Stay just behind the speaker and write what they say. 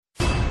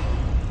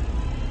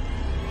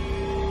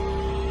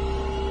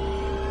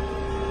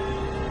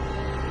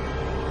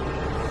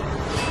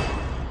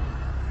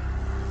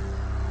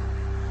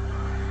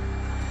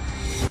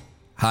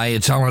Hi,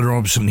 it's Alan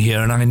Robson here,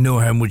 and I know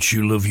how much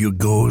you love your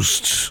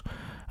ghosts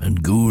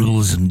and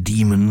ghouls and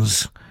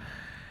demons.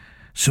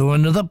 So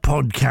another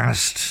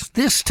podcast,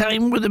 this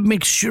time with a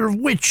mixture of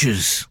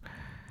witches,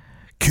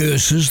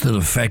 curses that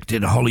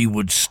affected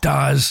Hollywood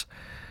stars.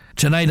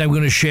 Tonight I'm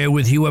going to share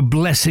with you a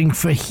blessing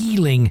for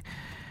healing,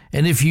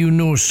 and if you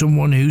know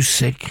someone who's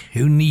sick,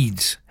 who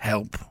needs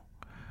help.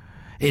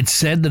 It's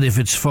said that if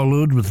it's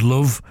followed with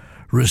love,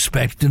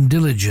 respect and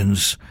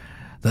diligence,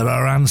 that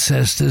our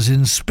ancestors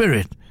in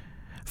spirit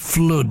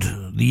flood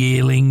the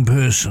ailing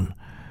person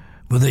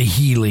with a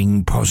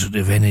healing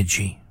positive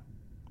energy.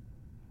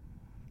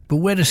 But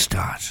where to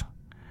start?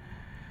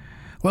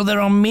 Well, there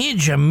are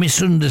major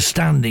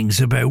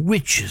misunderstandings about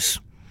witches.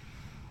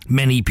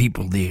 Many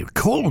people they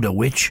called a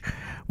witch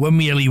were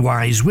merely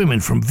wise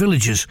women from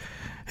villages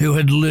who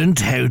had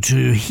learnt how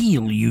to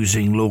heal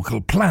using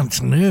local plants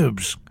and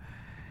herbs.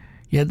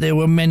 Yet there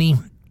were many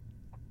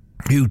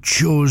who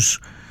chose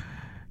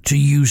to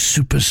use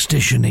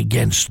superstition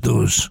against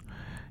those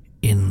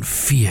in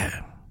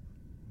fear,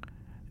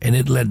 and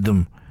it led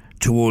them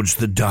towards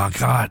the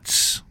dark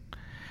arts.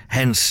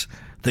 Hence,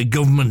 the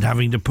government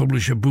having to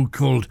publish a book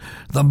called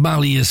The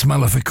Malleus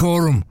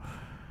Maleficarum,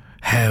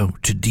 How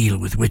to Deal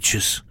with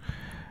Witches,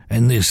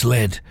 and this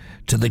led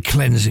to the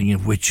cleansing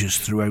of witches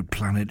throughout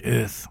planet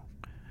Earth.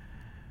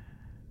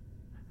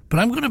 But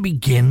I'm going to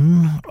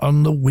begin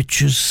on the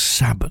witches'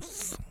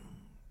 Sabbath.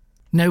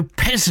 Now,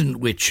 peasant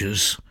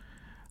witches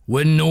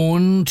were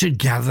known to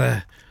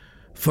gather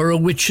for a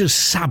witch's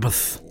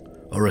Sabbath,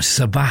 or a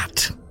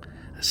Sabbat.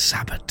 A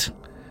Sabbat.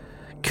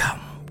 Come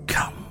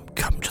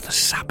to the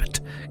Sabbath.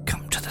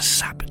 Come to the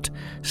Sabbath.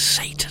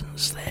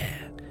 Satan's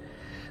there.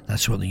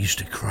 That's what they used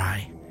to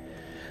cry.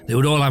 They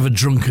would all have a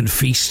drunken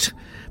feast,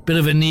 bit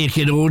of a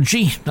naked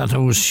orgy that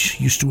always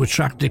used to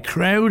attract a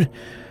crowd,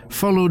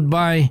 followed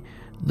by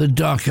the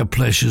darker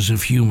pleasures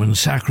of human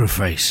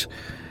sacrifice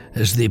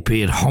as they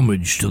paid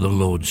homage to the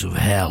lords of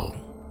hell.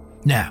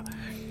 Now,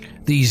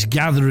 these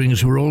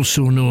gatherings were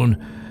also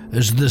known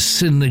as the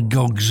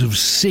synagogues of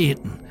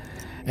Satan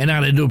and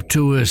added up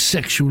to a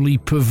sexually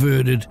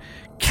perverted,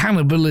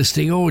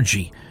 cannibalistic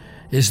orgy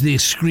as they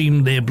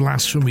screamed their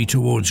blasphemy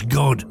towards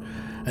God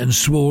and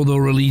swore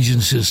their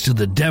allegiances to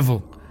the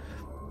devil.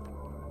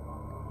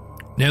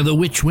 Now, the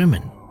witch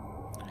women,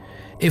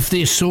 if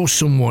they saw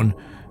someone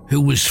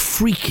who was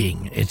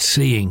freaking at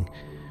seeing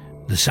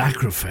the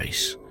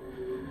sacrifice,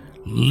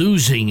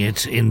 losing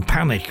it in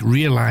panic,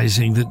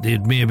 realizing that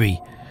they'd maybe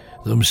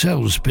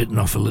themselves bitten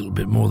off a little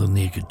bit more than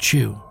they could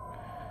chew,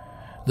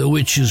 the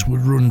witches would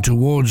run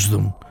towards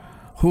them,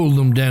 hold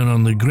them down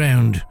on the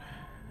ground,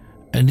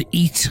 and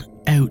eat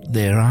out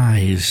their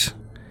eyes.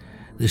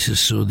 This is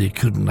so they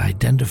couldn't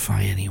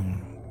identify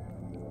anyone,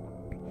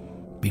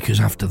 because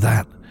after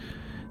that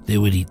they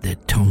would eat their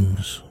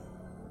tongues.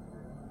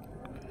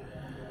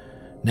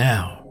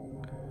 Now,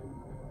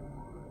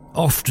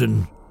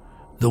 often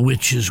the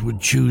witches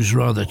would choose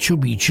rather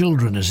chubby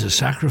children as a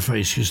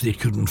sacrifice because they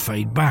couldn't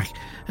fight back,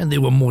 and they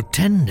were more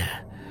tender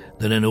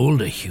than an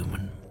older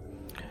human.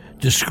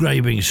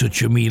 Describing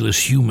such a meal as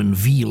human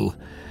veal,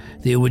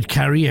 they would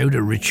carry out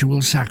a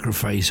ritual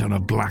sacrifice on a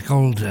black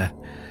altar,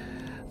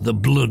 the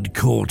blood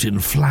caught in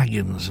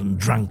flagons and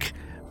drank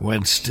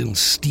while still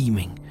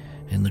steaming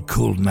in the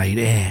cold night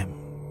air.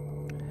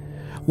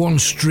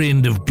 Once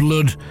drained of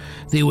blood,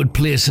 they would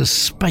place a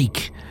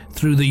spike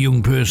through the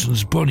young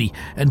person's body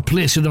and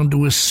place it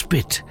onto a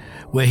spit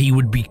where he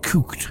would be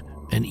cooked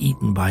and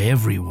eaten by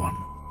everyone.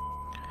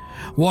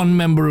 One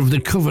member of the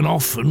coven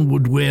often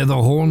would wear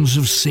the horns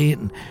of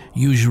Satan,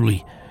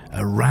 usually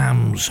a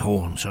ram's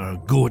horns or a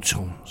goat's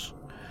horns.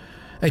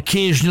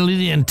 Occasionally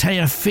the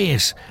entire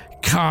face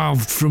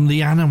carved from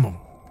the animal.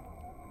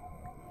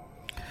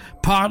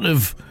 Part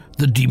of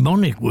the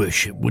demonic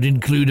worship would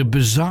include a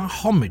bizarre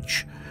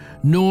homage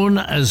known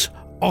as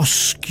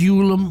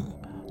osculum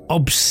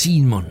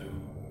obscenum,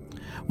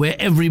 where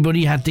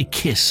everybody had to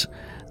kiss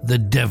the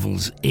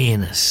devil's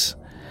anus.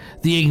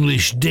 The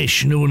English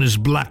dish known as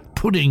black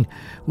pudding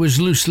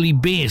was loosely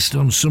based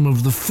on some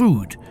of the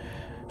food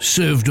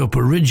served up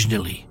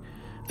originally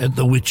at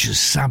the witch's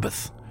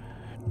Sabbath: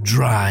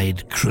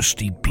 dried,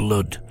 crusty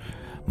blood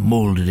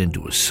moulded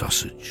into a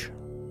sausage.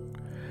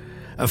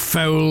 A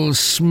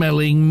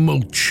foul-smelling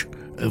mulch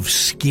of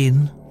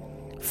skin,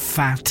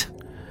 fat,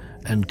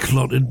 and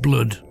clotted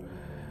blood.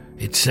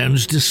 It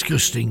sounds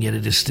disgusting, yet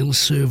it is still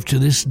served to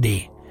this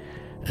day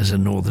as a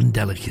northern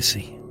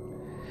delicacy.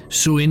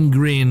 So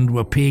ingrained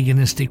were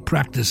paganistic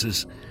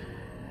practices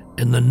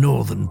in the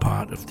northern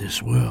part of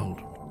this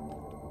world.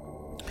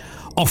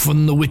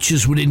 Often the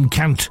witches would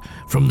incant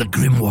from the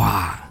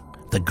grimoire,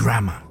 the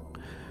grammar.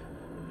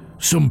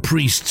 Some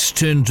priests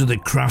turned to the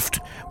craft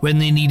when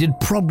they needed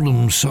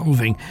problem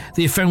solving.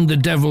 They found the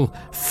devil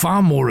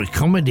far more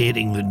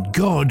accommodating than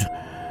God,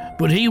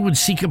 but he would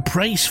seek a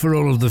price for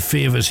all of the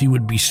favours he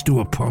would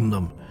bestow upon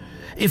them.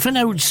 If an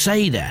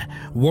outsider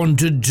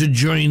wanted to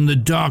join the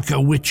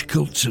darker witch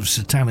cults of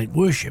satanic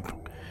worship,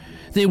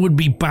 They would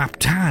be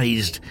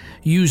baptized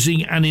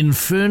using an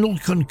infernal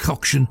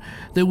concoction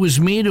that was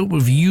made up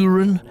of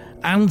urine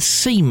and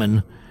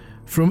semen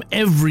from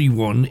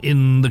everyone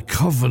in the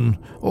coven,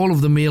 all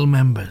of the male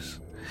members.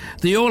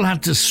 They all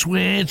had to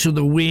swear to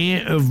the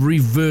way of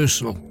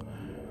reversal,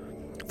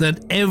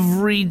 that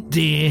every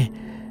day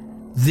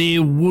they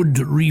would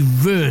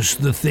reverse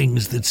the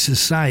things that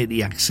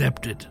society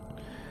accepted.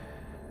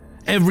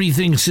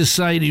 Everything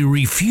society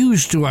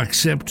refused to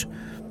accept,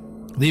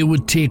 they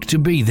would take to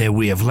be their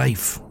way of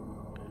life.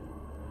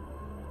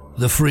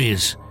 The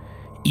phrase,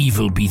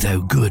 "evil be thou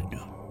good,"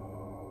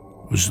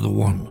 was the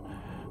one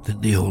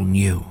that they all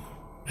knew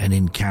and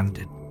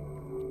incanted.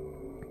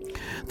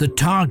 The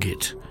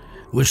target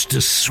was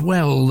to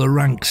swell the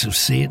ranks of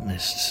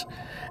Satanists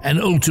and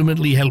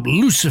ultimately help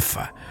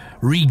Lucifer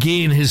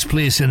regain his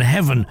place in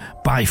heaven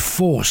by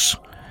force,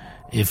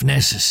 if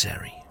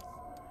necessary.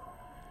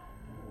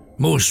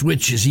 Most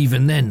witches,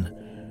 even then,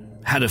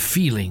 had a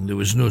feeling there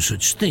was no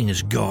such thing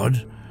as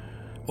God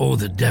or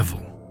the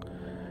devil,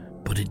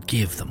 but it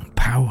gave them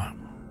power.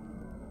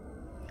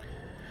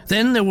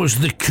 Then there was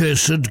the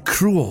cursed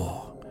crow.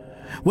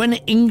 When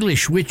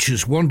English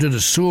witches wanted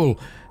a soul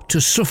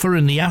to suffer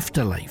in the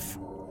afterlife,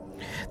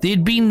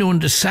 they'd been known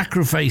to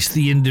sacrifice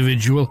the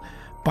individual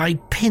by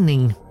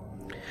pinning,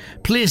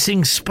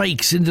 placing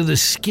spikes into the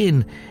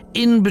skin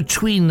in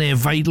between their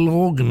vital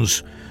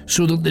organs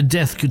so that the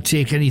death could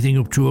take anything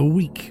up to a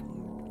week.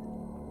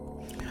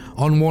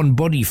 On one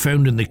body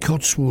found in the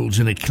Cotswolds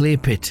in a clay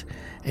pit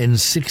in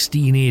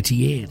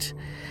 1688,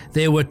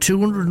 there were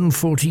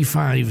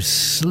 245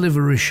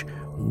 sliverish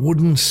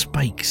wooden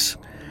spikes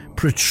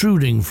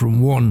protruding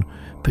from one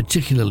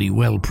particularly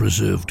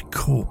well-preserved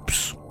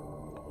corpse.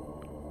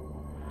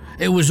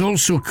 It was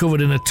also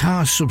covered in a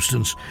tar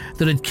substance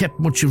that had kept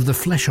much of the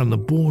flesh on the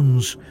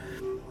bones.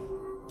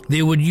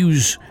 They would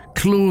use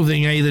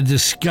clothing either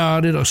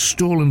discarded or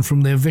stolen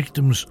from their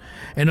victims,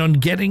 and on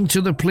getting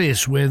to the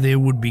place where they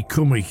would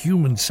become a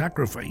human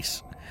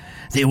sacrifice,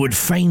 they would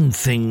find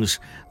things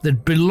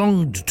that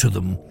belonged to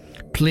them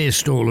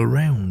placed all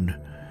around.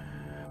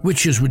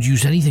 Witches would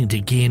use anything to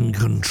gain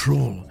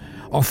control,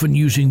 often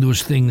using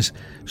those things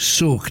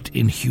soaked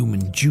in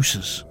human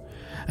juices,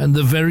 and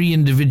the very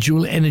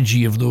individual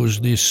energy of those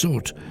they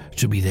sought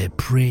to be their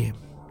prey.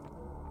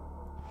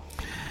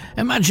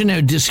 Imagine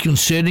how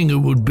disconcerting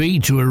it would be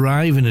to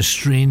arrive in a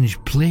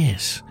strange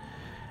place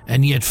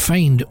and yet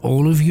find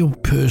all of your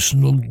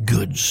personal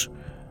goods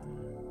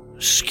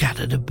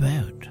scattered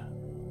about.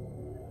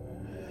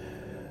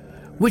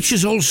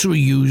 Witches also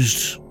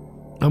used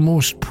a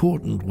most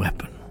potent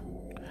weapon.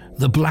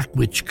 The Black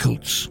Witch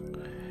cults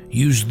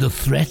used the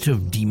threat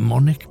of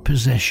demonic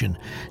possession,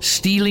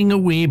 stealing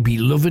away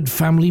beloved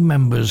family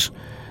members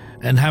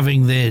and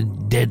having their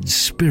dead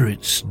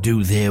spirits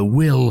do their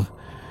will.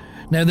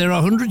 Now, there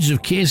are hundreds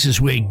of cases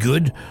where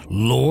good,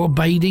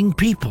 law-abiding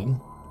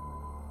people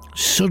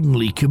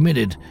suddenly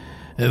committed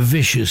a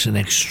vicious and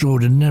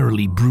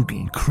extraordinarily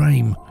brutal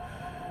crime.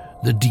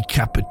 The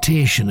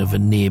decapitation of a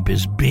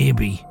neighbour's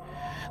baby,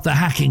 the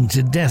hacking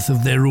to death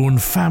of their own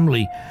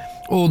family,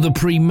 or the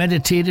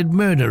premeditated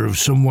murder of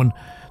someone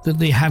that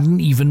they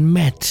hadn't even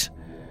met.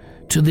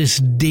 To this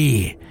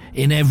day,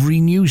 in every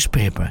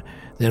newspaper,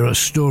 there are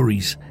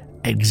stories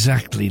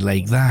exactly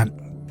like that.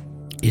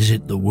 Is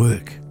it the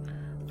work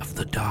of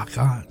the dark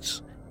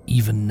arts,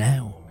 even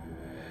now?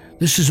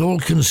 This is all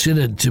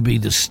considered to be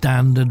the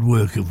standard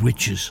work of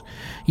witches,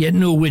 yet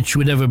no witch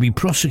would ever be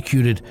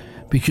prosecuted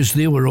because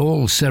they were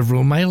all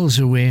several miles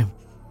away.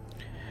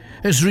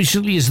 As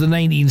recently as the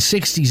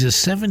 1960s, a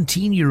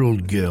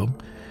 17-year-old girl,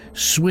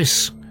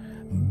 Swiss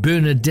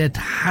Bernadette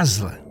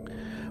Hasler,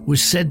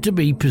 was said to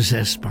be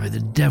possessed by the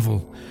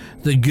devil.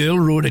 The girl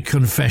wrote a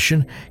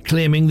confession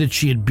claiming that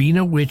she had been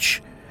a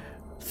witch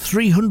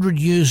 300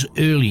 years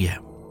earlier,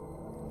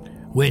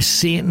 where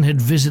Satan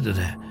had visited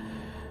her,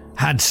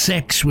 had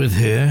sex with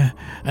her,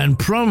 and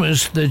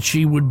promised that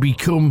she would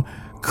become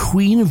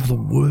queen of the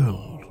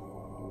world.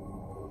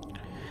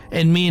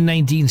 In May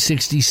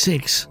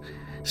 1966,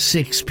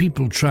 6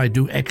 people tried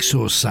to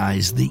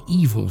exorcise the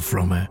evil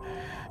from her,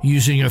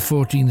 using a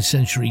 14th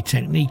century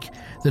technique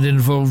that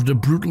involved a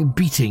brutal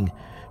beating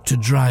to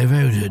drive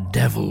out her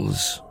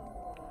devils.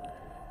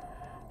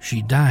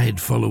 She died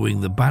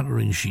following the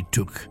battering she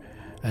took,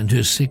 and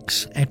her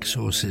 6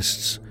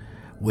 exorcists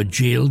were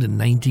jailed in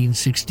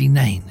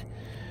 1969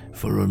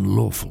 for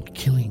unlawful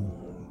killing.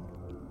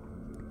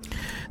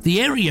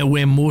 The area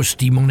where most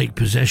demonic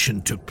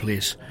possession took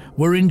place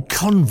were in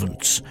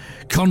convents.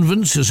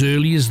 Convents as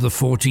early as the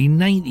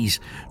 1490s.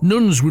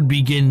 Nuns would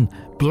begin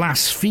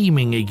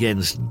blaspheming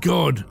against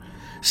God,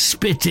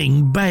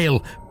 spitting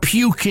bile,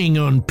 puking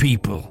on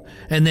people,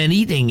 and then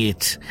eating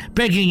it,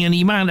 begging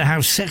any man to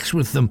have sex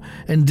with them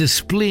and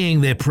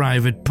displaying their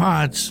private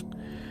parts.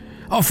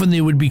 Often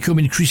they would become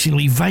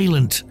increasingly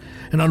violent,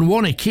 and on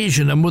one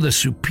occasion a Mother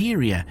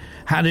Superior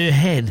had her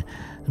head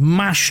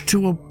mashed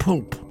to a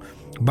pulp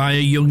by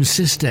a young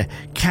sister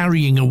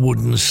carrying a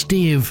wooden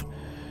stave.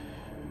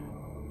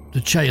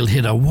 The child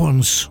hit her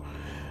once,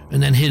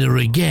 and then hit her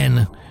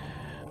again,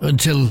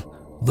 until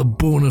the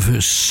bone of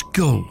her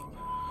skull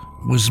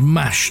was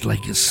mashed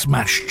like a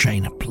smashed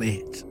china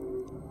plate.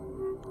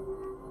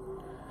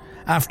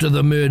 After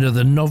the murder,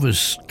 the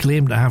novice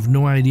claimed to have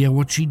no idea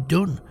what she'd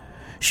done.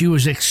 She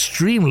was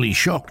extremely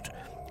shocked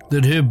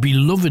that her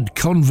beloved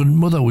convent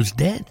mother was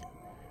dead.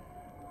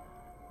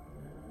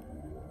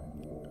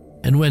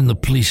 And when the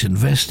police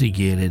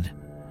investigated,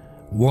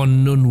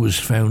 one nun was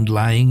found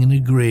lying in a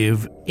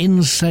grave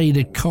inside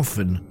a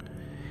coffin,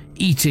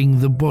 eating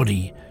the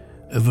body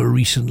of a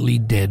recently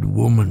dead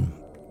woman.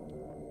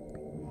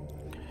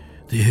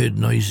 They heard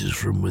noises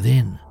from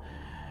within,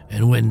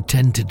 and when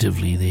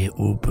tentatively they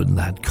opened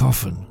that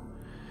coffin,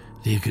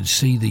 they could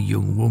see the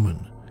young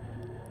woman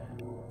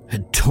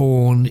had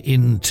torn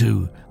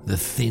into the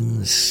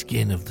thin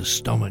skin of the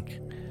stomach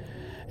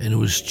and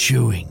was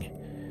chewing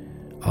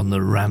on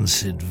the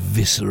rancid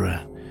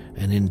viscera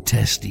and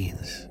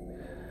intestines,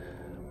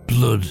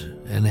 blood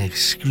and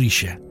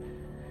excreta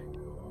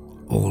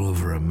all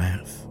over her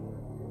mouth.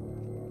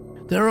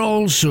 There are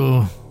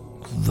also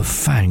the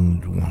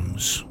fanged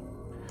ones.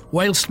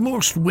 Whilst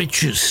most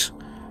witches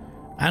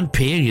and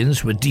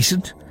pagans were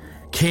decent,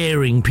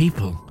 caring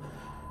people,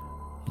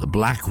 the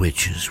black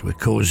witches were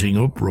causing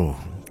uproar,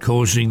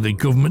 causing the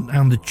government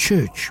and the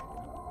church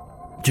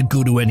to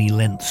go to any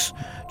lengths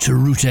to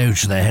root out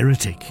the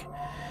heretic.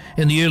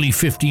 In the early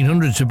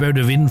 1500s, a bout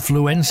of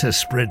influenza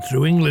spread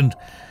through England,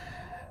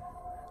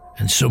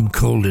 and some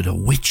called it a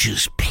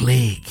witches'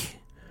 plague.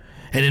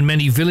 And in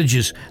many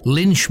villages,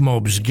 lynch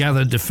mobs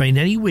gathered to find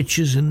any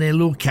witches in their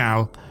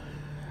locale,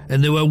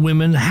 and there were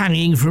women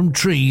hanging from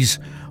trees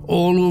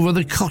all over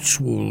the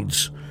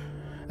Cotswolds,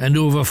 and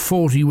over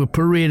 40 were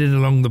paraded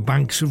along the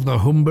banks of the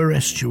Humber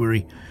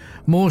estuary,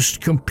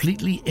 most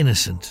completely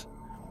innocent.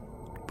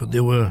 But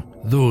there were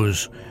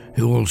those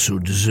who also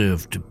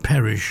deserved to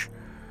perish.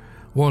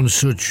 One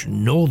such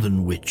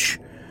northern witch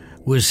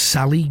was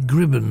Sally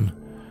Gribben,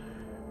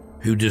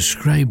 who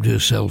described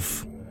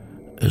herself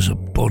as a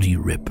body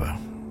ripper.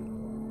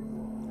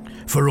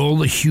 For all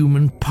the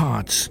human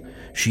parts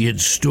she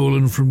had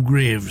stolen from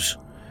graves,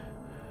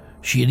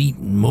 she had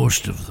eaten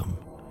most of them,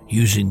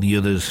 using the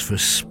others for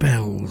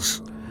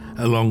spells,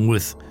 along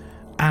with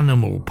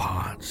animal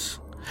parts.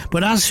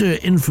 But as her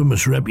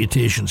infamous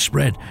reputation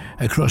spread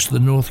across the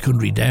North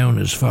Country down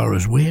as far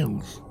as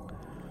Wales,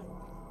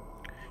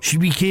 she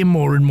became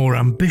more and more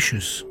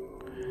ambitious.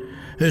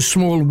 Her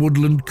small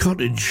woodland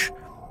cottage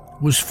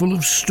was full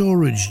of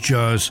storage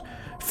jars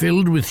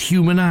filled with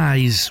human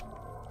eyes,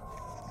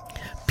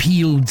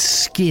 peeled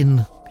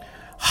skin,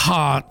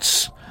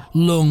 hearts,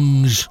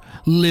 lungs,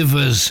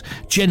 livers,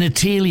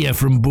 genitalia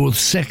from both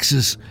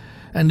sexes,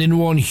 and in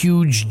one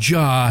huge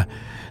jar,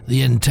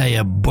 the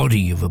entire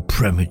body of a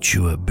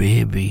premature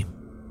baby.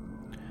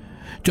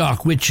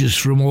 Dark witches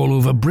from all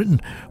over Britain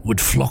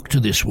would flock to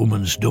this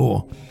woman's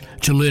door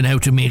to learn how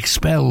to make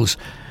spells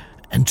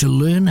and to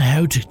learn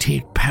how to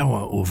take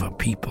power over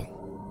people.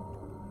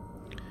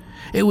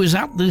 It was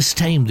at this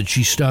time that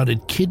she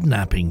started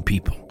kidnapping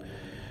people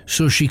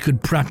so she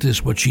could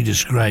practice what she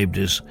described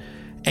as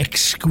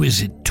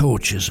exquisite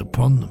tortures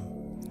upon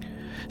them.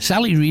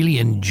 Sally really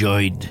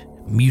enjoyed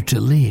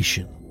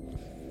mutilation.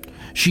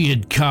 She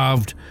had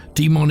carved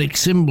demonic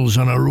symbols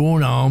on her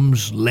own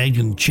arms, leg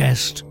and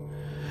chest.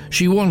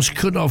 She once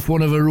cut off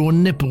one of her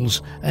own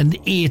nipples and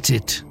ate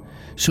it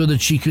so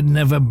that she could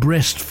never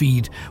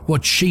breastfeed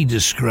what she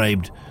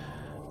described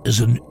as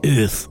an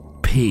earth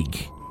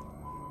pig,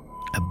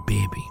 a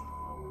baby.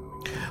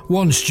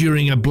 Once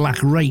during a black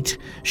rite,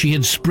 she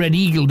had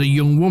spread-eagled a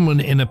young woman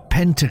in a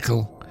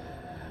pentacle,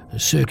 a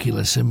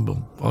circular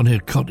symbol, on her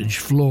cottage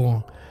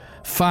floor.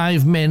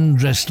 5 men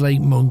dressed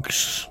like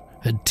monks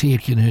had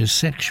taken her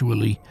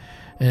sexually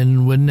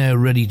and were now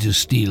ready to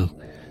steal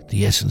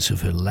the essence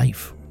of her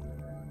life.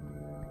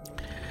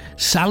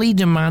 Sally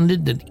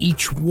demanded that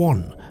each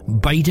one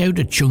bite out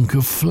a chunk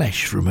of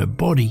flesh from her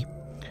body.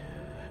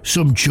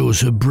 Some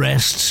chose her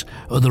breasts,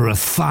 other a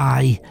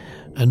thigh,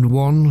 and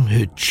one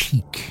her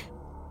cheek,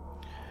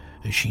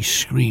 as she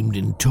screamed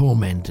in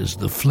torment as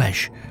the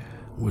flesh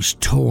was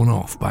torn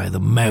off by the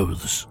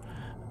mouths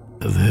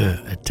of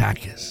her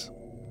attackers.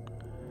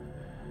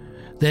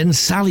 Then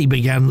Sally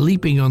began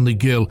leaping on the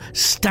girl,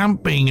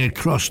 stamping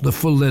across the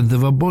full length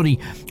of her body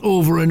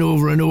over and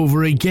over and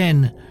over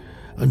again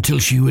until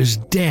she was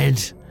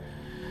dead.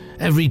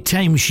 Every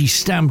time she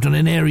stamped on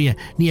an area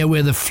near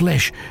where the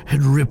flesh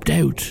had ripped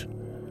out,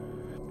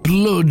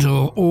 blood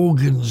or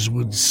organs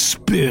would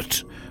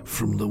spurt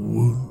from the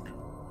wound.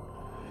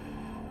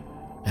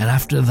 And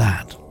after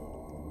that,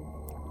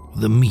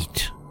 the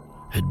meat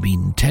had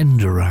been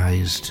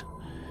tenderized,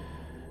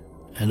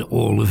 and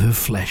all of her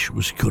flesh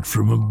was cut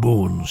from her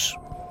bones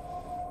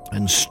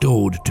and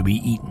stored to be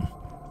eaten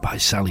by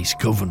Sally's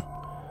coven.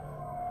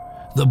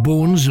 The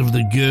bones of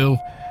the girl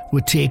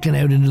were taken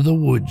out into the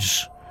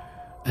woods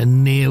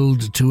and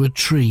nailed to a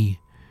tree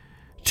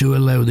to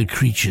allow the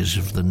creatures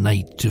of the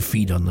night to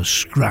feed on the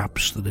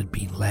scraps that had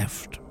been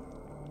left.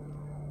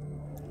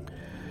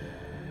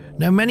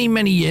 Now, many,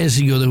 many years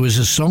ago, there was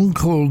a song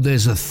called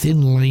 "There's a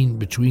Thin Line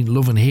Between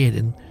Love and Hate,"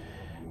 and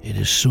it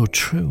is so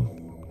true.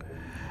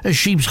 A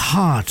sheep's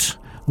heart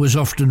was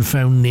often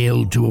found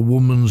nailed to a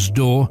woman's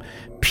door,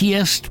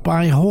 pierced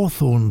by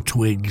hawthorn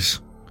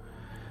twigs.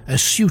 A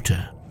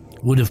suitor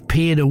would have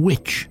paid a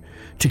witch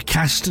to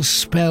cast a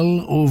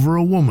spell over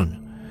a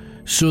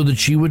woman so that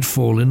she would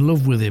fall in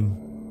love with him.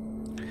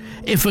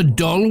 If a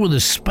doll with a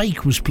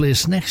spike was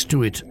placed next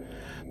to it,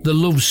 the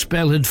love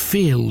spell had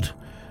failed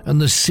and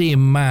the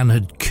same man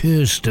had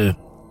cursed her.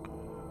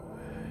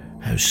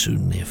 How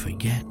soon they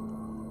forget.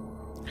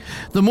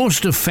 The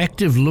most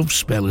effective love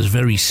spell is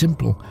very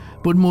simple,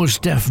 but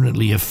most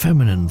definitely a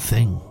feminine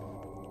thing.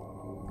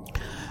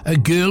 A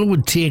girl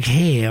would take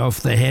hair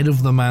off the head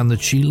of the man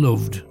that she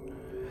loved,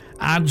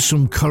 add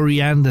some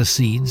coriander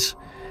seeds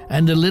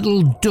and a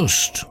little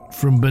dust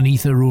from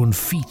beneath her own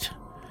feet,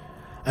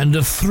 and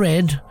a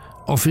thread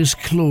off his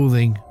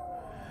clothing.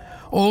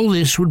 All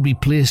this would be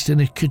placed in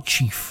a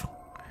kerchief,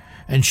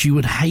 and she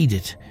would hide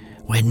it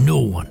where no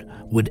one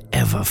would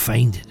ever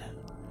find it.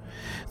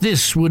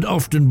 This would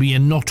often be a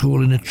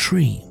knothole in a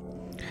tree,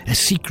 a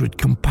secret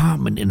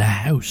compartment in a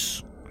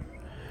house.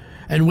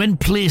 And when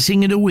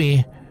placing it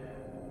away,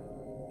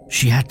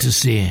 she had to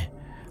say,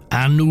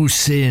 "Anu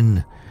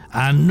sin,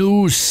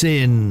 Anu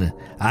sin,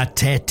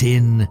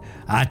 atetin,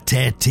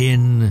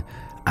 atetin,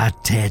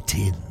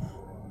 atetin."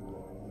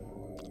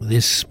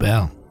 This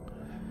spell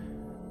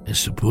is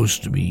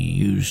supposed to be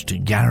used to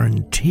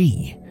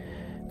guarantee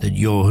that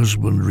your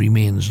husband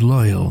remains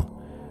loyal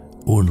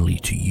only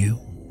to you.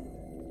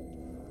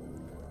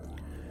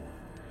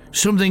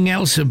 Something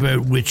else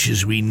about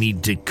witches we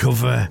need to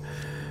cover: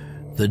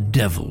 the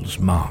devil's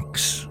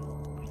marks.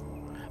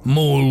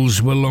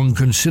 Moles were long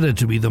considered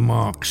to be the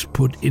marks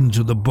put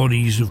into the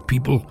bodies of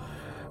people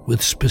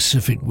with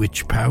specific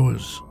witch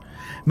powers.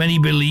 Many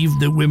believed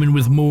that women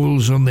with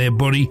moles on their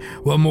body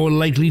were more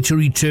likely to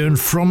return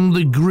from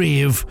the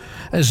grave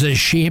as a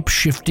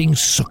shape-shifting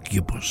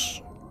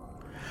succubus.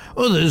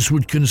 Others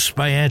would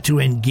conspire to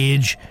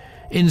engage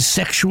in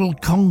sexual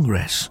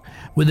congress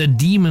with a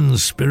demon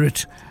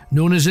spirit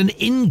known as an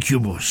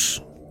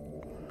incubus,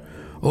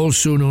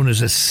 also known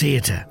as a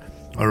satyr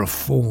or a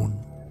faun,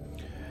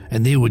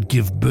 and they would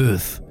give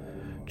birth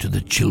to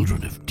the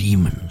children of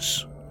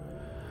demons.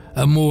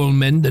 A mole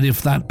meant that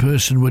if that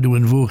person were to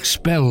invoke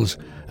spells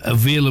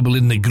available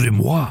in the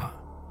grimoire,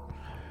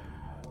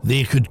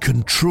 they could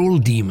control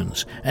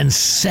demons and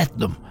set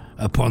them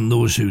upon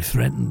those who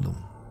threatened them.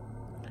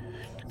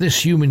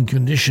 This human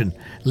condition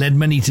led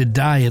many to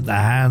die at the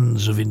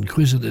hands of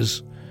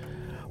inquisitors.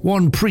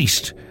 One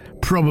priest,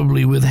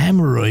 probably with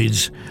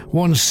hemorrhoids,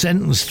 once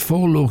sentenced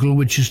 4 local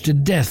witches to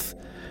death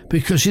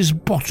because his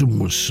bottom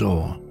was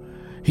sore.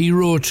 He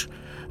wrote,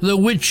 "The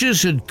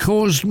witches had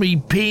caused me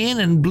pain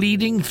and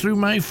bleeding through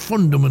my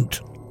fundament,"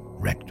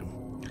 rectum.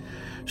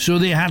 "So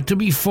they had to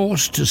be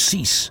forced to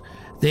cease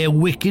their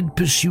wicked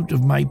pursuit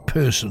of my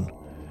person.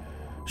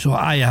 So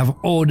I have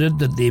ordered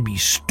that they be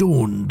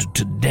stoned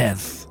to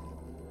death."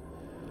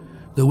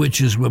 The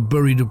witches were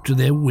buried up to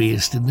their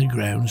waist in the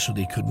ground so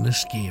they couldn't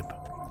escape.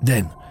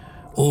 Then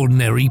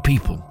ordinary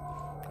people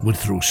would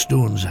throw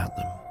stones at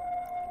them,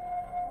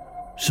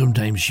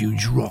 sometimes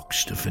huge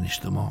rocks to finish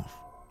them off.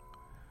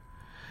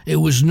 It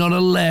was not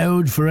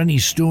allowed for any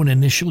stone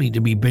initially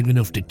to be big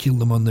enough to kill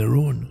them on their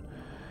own,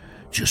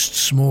 just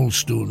small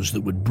stones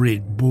that would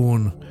break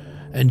bone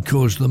and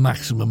cause the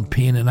maximum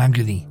pain and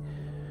agony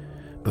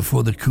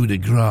before the coup de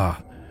grace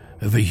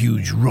of a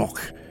huge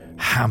rock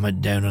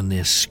hammered down on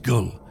their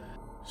skull,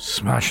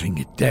 smashing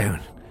it down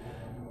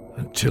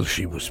until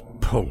she was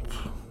pulp.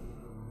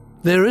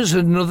 There is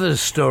another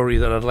story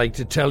that I'd like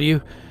to tell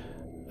you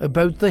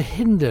about the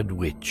hindered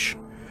witch.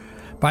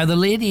 By the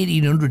late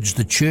 1800s,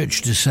 the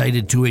church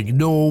decided to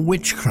ignore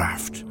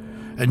witchcraft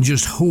and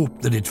just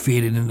hope that it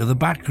faded into the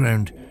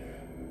background,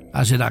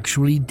 as it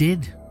actually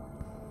did.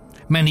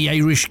 Many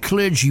Irish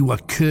clergy were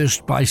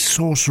cursed by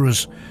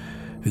sorcerers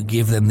who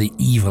gave them the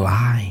evil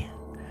eye.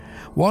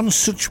 One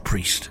such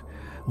priest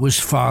was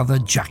Father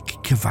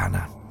Jack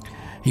Kavanagh.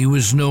 He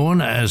was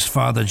known as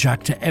Father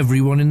Jack to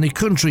everyone in the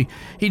country.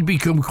 He'd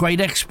become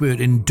quite expert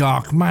in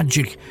dark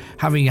magic,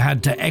 having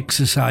had to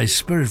exorcise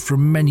spirit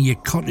from many a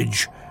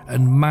cottage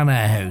and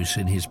manor house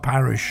in his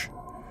parish.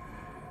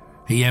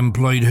 He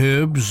employed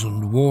herbs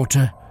and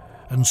water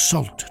and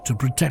salt to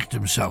protect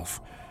himself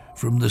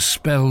from the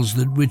spells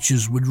that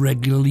witches would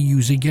regularly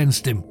use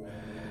against him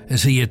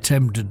as he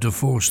attempted to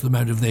force them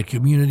out of their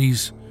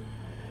communities.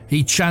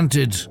 He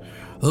chanted,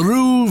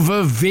 "Rue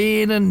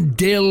vervain and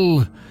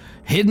dill,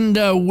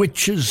 hinder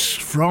witches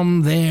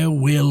from their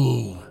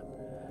will."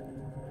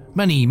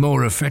 Many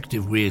more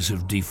effective ways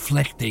of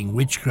deflecting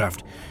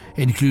witchcraft,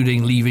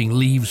 including leaving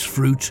leaves,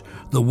 fruit,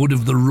 the wood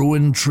of the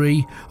rowan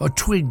tree, or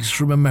twigs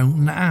from a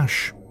mountain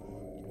ash.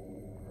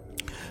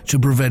 To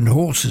prevent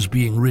horses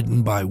being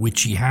ridden by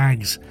witchy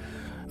hags,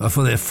 or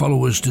for their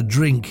followers to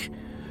drink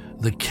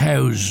the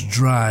cows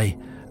dry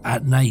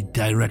at night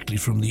directly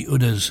from the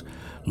udders,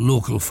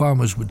 local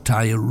farmers would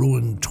tie a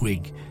rowan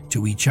twig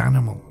to each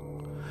animal.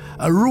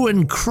 A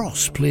rowan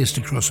cross placed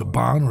across a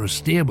barn or a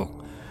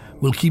stable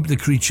will keep the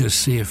creature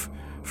safe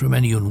from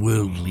any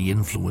unworldly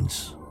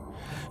influence.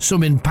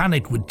 Some in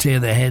panic would tear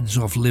the heads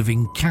off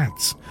living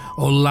cats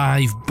or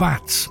live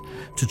bats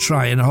to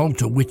try and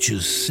halt a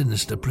witch's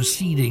sinister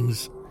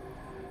proceedings.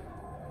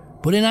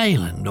 But in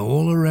Ireland,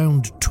 all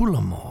around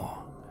Tullamore,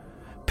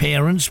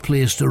 parents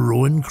placed a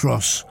rowan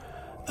cross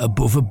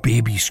above a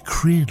baby's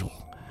cradle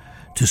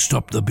to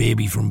stop the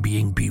baby from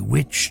being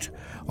bewitched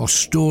or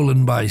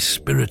stolen by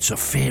spirits or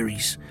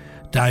fairies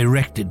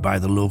directed by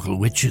the local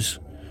witches.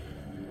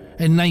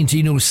 In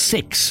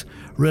 1906,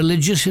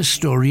 religious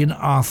historian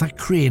Arthur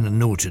Crane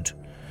noted,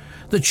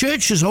 "The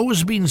church has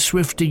always been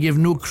swift to give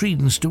no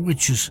credence to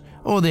witches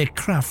or their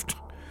craft,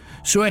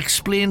 so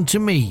explain to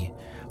me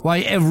why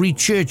every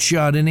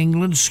churchyard in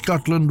England,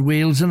 Scotland,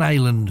 Wales and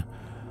Ireland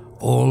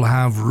all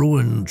have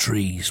rowan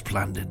trees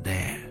planted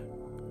there.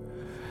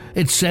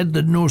 It's said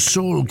that no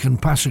soul can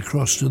pass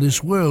across to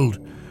this world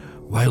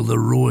while the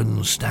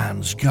rowan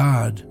stands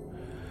guard.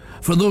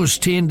 For those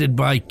tainted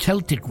by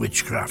Celtic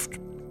witchcraft,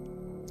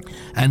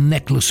 a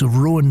necklace of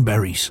rowan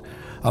berries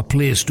are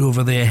placed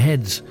over their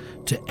heads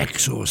to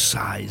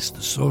exorcise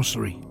the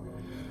sorcery."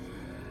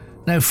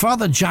 Now,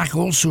 Father Jack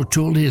also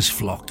told his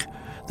flock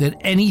that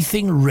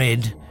anything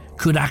red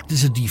could act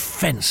as a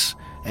defense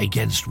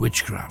against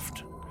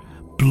witchcraft.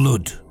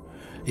 Blood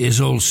is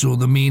also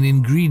the main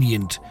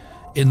ingredient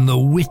in the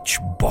witch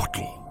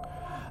bottle,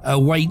 a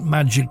white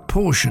magic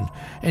potion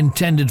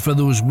intended for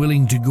those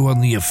willing to go on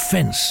the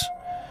offence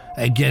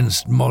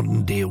against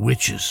modern-day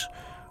witches,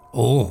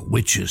 or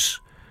witches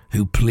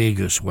who plague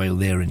us while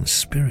they're in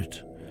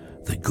spirit,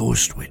 the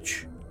ghost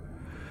witch.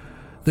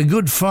 The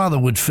good father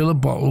would fill a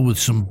bottle with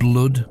some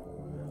blood,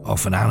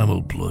 often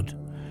animal blood,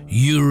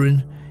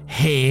 urine,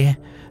 hair,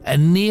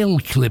 and nail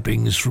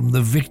clippings from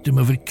the victim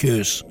of a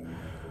curse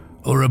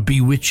or a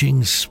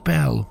bewitching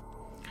spell.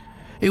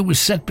 It was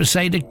set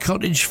beside a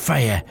cottage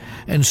fire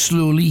and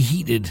slowly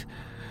heated,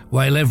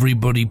 while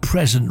everybody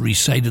present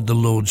recited the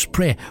Lord's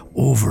Prayer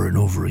over and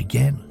over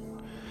again.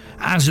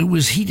 As it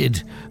was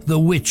heated, the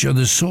witch or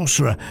the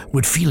sorcerer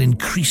would feel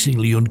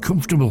increasingly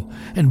uncomfortable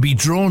and be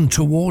drawn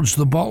towards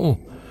the bottle.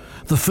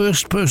 The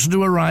first person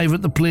to arrive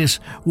at the place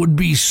would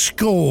be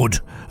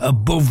scored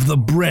above the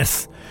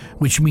breath,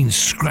 which means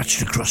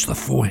scratched across the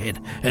forehead,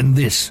 and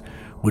this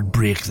would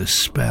break the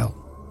spell.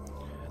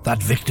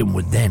 That victim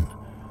would then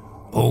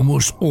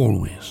almost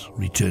always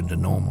return to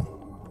normal.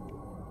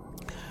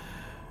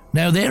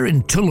 Now, there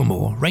in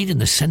Tullamore, right in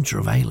the centre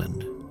of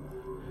Ireland,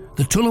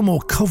 the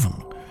Tullamore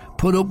Coven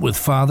put up with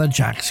Father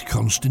Jack's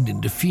constant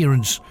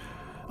interference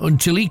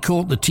until he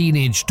caught the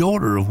teenage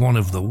daughter of one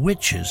of the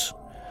witches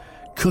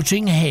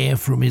cutting hair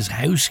from his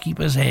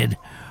housekeeper's head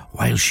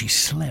while she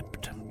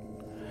slept.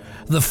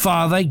 The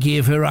father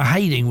gave her a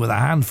hiding with a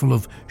handful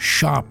of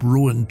sharp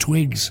rowan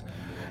twigs,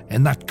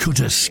 and that cut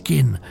her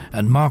skin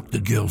and marked the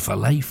girl for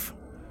life.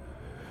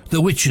 The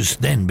witches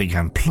then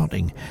began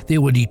plotting. They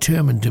were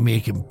determined to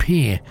make him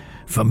pay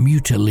for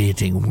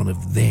mutilating one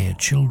of their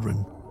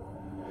children.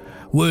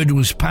 Word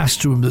was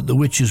passed to him that the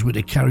witches were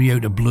to carry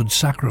out a blood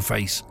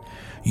sacrifice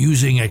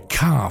using a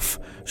calf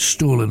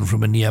stolen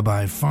from a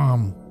nearby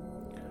farm.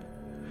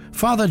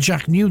 Father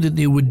Jack knew that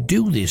they would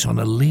do this on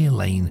a ley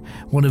line,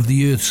 one of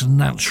the Earth's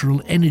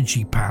natural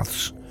energy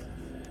paths,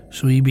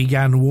 so he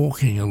began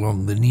walking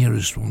along the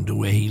nearest one to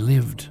where he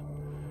lived.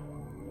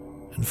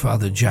 And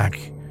Father Jack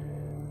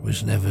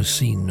was never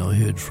seen nor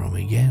heard from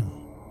again.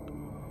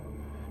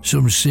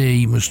 Some say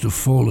he must have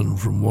fallen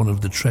from one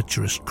of the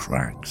treacherous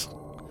crags.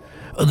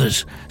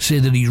 Others say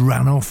that he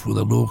ran off with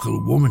a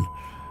local woman,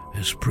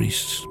 as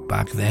priests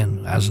back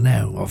then, as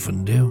now,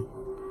 often do.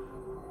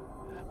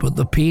 But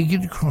the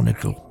Pagan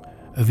Chronicle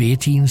of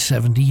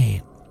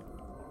 1878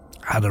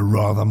 had a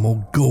rather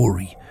more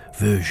gory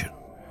version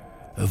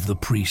of the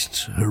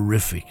priest's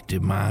horrific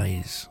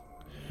demise.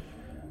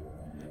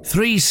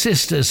 3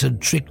 sisters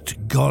had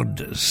tricked god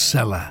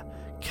Sela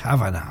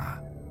Kavanagh,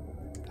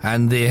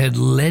 and they had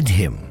led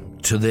him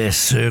to their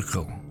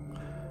circle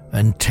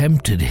and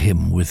tempted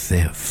him with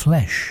their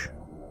flesh.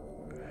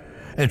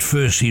 At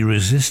first he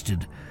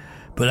resisted,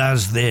 but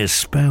as their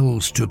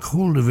spells took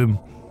hold of him,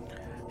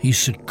 he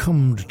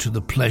succumbed to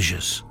the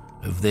pleasures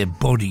of their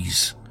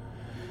bodies.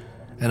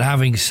 And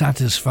having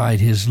satisfied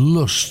his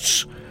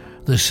lusts,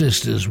 the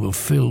sisters were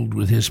filled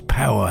with his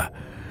power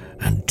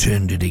and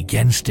turned it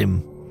against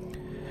him.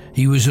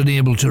 He was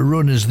unable to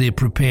run as they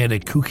prepared a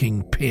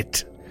cooking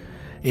pit,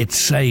 its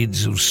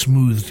sides of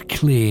smoothed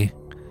clay.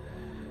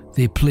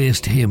 They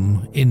placed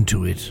him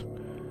into it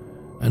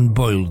and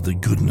boiled the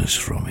goodness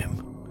from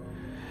him.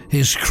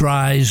 His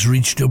cries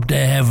reached up to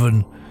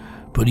heaven,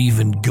 but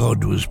even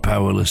God was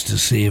powerless to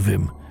save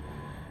him.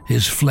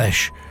 His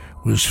flesh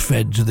was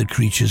fed to the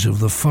creatures of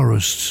the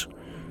forests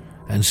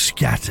and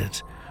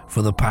scattered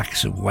for the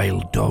packs of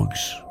wild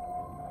dogs.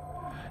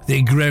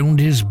 They ground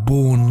his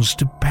bones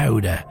to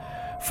powder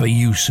for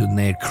use in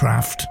their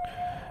craft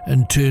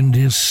and turned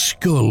his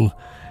skull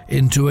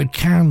into a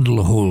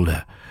candle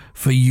holder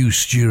for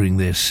use during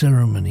their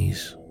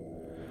ceremonies.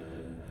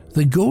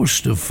 The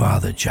ghost of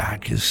Father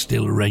Jack is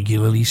still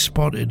regularly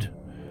spotted,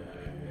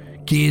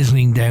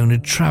 gazing down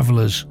at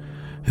travellers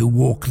who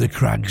walk the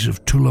crags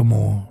of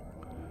Tullamore.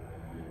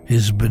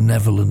 His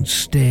benevolent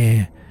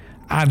stare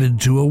added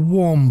to a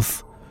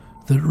warmth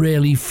that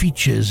rarely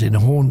features in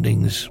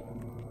hauntings.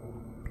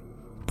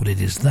 But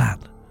it is that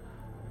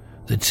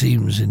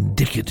seems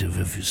indicative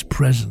of his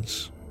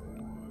presence.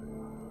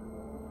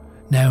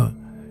 Now,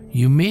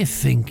 you may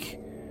think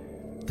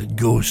that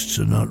ghosts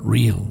are not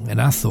real,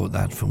 and I thought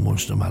that for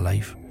most of my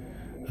life,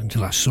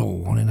 until I saw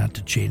one and had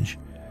to change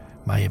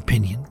my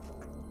opinion.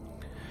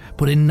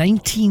 But in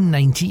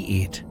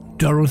 1998,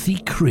 Dorothy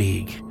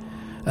Craig,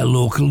 a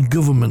local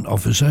government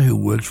officer who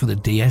worked for the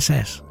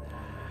DSS,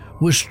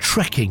 was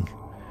trekking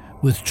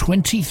with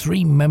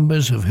 23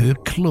 members of her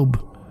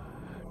club,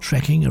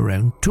 trekking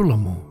around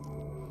Tullamore.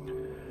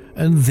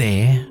 And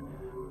there,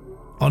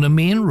 on a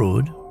main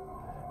road,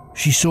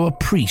 she saw a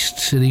priest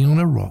sitting on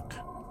a rock,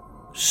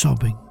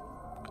 sobbing.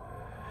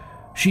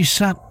 She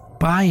sat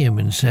by him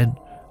and said,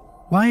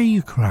 "Why are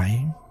you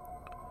crying?"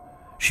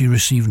 She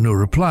received no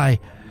reply,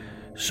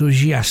 so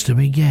she asked him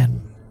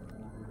again.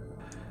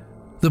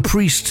 The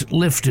priest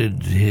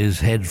lifted his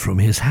head from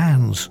his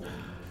hands,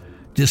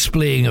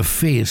 displaying a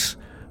face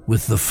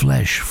with the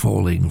flesh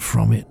falling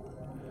from it.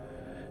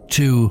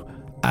 Two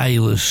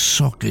eyeless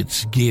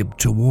sockets gaped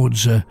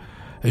towards her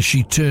as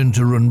she turned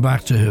to run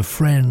back to her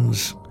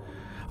friends.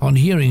 On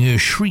hearing her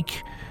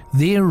shriek,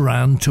 they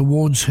ran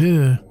towards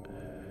her.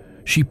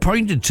 She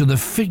pointed to the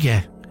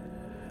figure,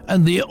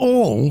 and they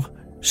all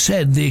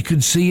said they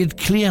could see it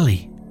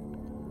clearly.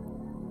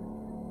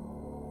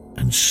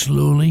 And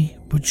slowly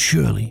but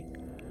surely,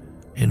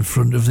 in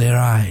front of their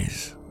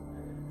eyes,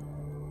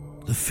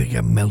 the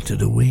figure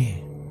melted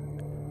away.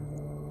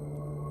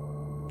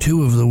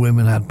 Two of the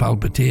women had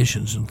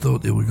palpitations and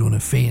thought they were going to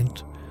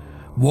faint.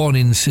 One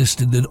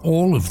insisted that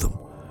all of them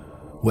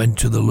went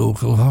to the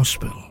local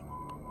hospital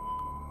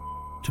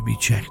to be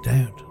checked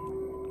out.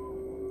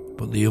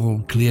 But they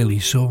all clearly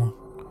saw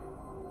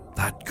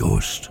that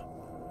ghost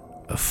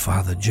of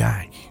Father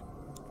Jack.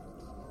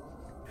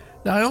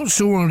 Now, I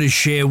also wanted to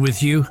share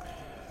with you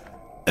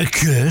a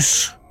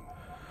curse,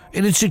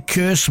 and it's a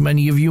curse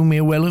many of you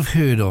may well have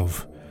heard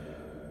of.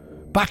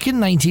 Back in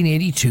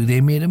 1982,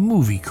 they made a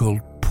movie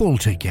called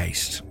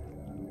Poltergeist.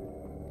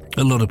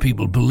 A lot of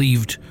people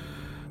believed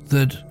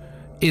that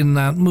in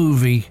that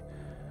movie,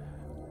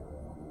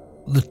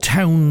 the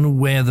town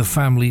where the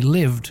family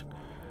lived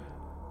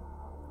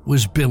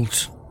was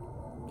built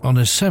on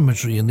a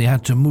cemetery, and they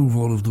had to move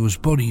all of those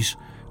bodies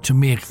to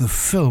make the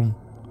film.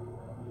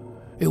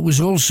 It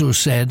was also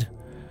said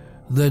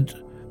that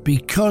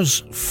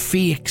because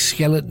fake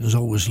skeletons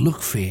always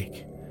look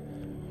fake,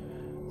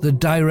 the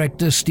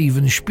director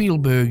Steven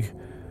Spielberg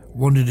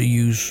wanted to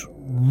use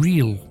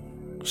real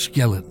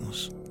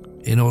skeletons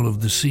in all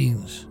of the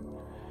scenes.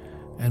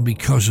 And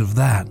because of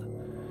that,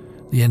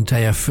 the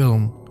entire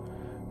film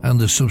and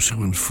the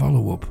subsequent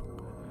follow-up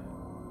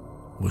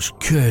was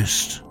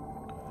cursed.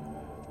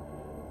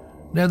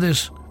 Now,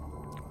 there's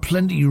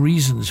plenty of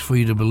reasons for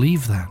you to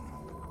believe that.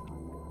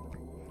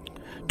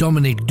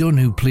 Dominic Dunne,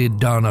 who played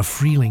Dana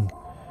Freeling,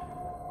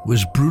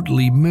 was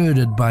brutally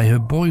murdered by her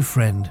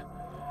boyfriend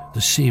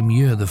the same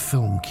year the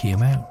film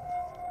came out.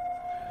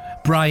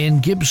 Brian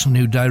Gibson,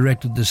 who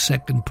directed the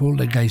second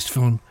Poltergeist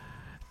film,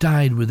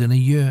 died within a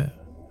year.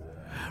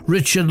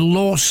 Richard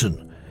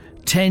Lawson,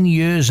 10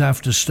 years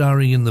after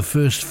starring in the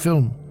first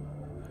film,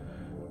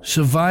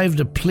 survived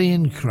a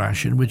plane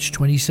crash in which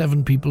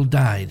 27 people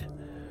died.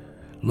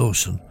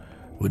 Lawson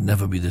would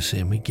never be the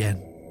same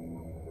again.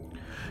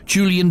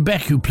 Julian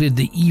Beck, who played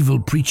the evil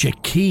preacher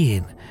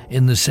Cain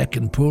in the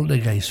second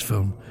Poltergeist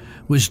film,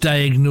 was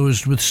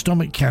diagnosed with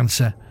stomach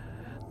cancer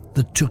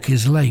that took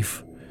his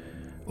life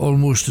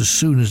almost as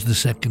soon as the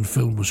second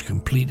film was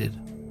completed.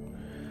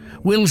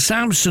 Will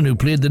Sampson, who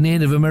played the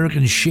Native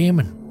American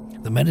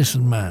shaman, the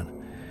medicine man,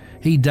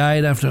 he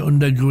died after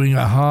undergoing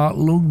a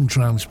heart-lung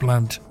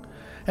transplant.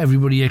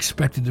 Everybody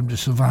expected him to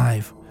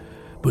survive,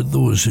 but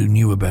those who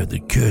knew about the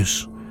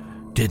curse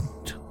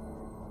didn't.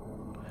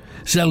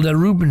 Zelda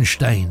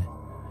Rubinstein,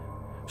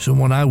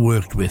 someone I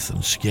worked with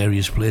on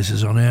Scariest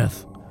Places on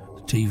Earth,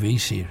 the TV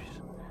series.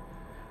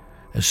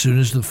 As soon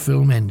as the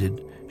film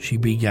ended, she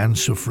began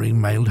suffering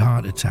mild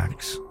heart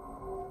attacks.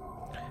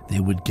 They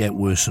would get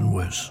worse and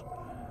worse,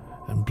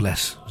 and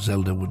bless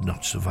Zelda would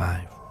not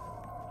survive.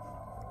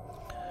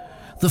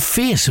 The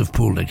face of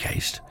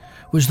Poltergeist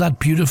was that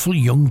beautiful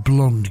young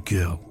blonde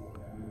girl.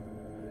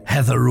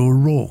 Heather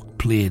O'Rourke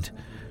played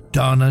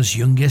Dana's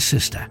younger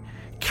sister,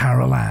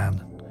 Carol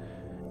Ann,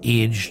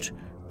 aged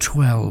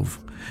 12.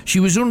 She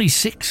was only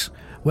 6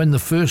 when the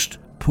first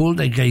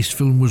Poltergeist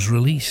film was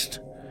released,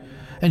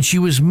 and she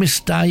was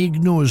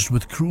misdiagnosed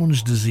with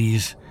Crohn's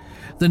disease.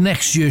 The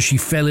next year she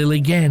fell ill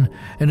again,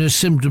 and her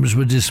symptoms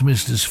were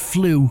dismissed as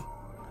flu.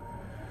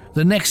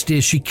 The next day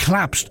she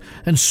collapsed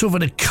and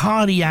suffered a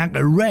cardiac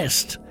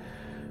arrest,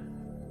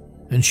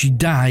 and she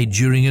died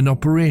during an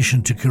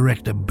operation to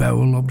correct a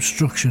bowel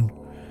obstruction,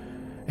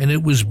 and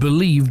it was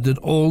believed that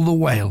all the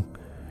while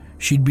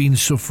she'd been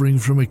suffering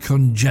from a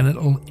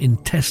congenital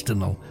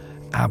intestinal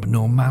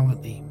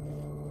abnormality.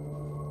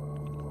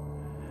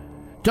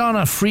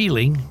 Dana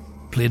Freeling,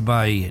 played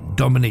by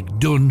Dominic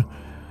Dunne,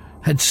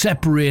 had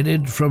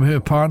separated from her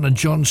partner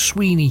John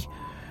Sweeney,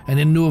 and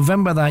in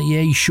November that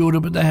year he showed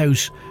up at the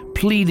house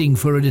pleading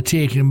for her to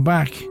take him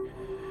back.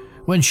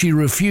 When she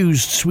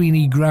refused,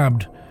 Sweeney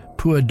grabbed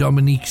poor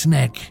Dominique's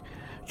neck,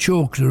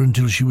 choked her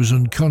until she was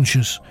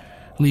unconscious,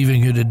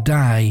 leaving her to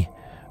die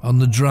on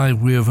the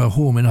driveway of her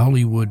home in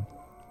Hollywood.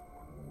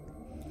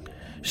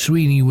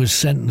 Sweeney was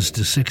sentenced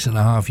to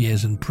 6.5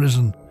 years in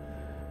prison,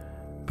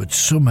 but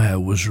somehow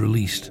was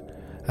released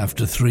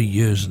after 3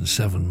 years and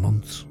 7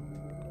 months.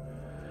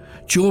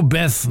 Jo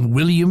Beth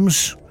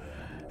Williams,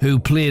 who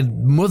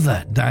played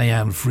Mother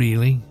Diane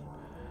Freely,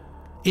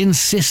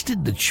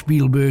 insisted that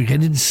Spielberg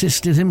had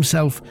insisted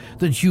himself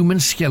that human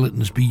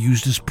skeletons be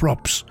used as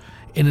props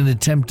in an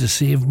attempt to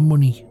save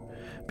money,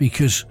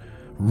 because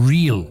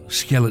real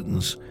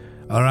skeletons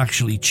are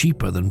actually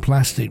cheaper than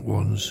plastic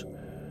ones.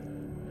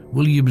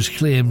 Williams'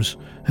 claims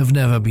have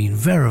never been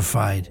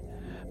verified,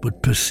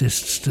 but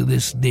persists to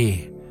this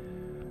day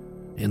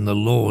in the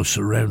law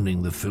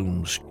surrounding the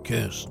film's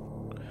curse.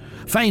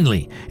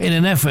 Finally, in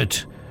an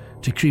effort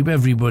to creep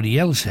everybody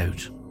else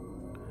out,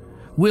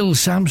 Will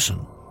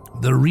Sampson,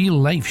 the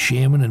real-life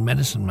shaman and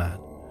medicine man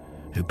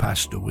who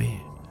passed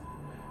away,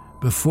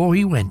 before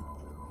he went,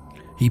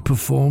 he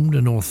performed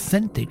an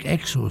authentic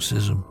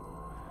exorcism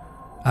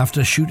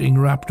after shooting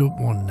Wrapped Up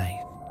one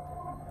night.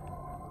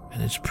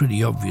 And it's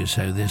pretty obvious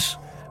how this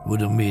would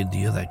have made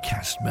the other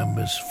cast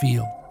members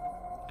feel.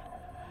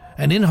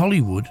 And in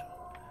Hollywood,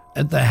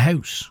 at the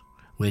house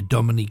where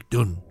Dominique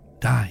Dunne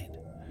died,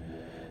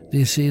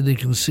 they say they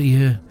can see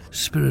her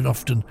spirit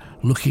often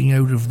looking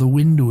out of the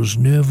windows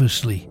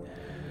nervously,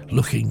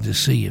 looking to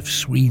see if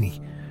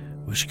Sweeney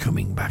was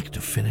coming back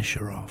to finish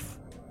her off.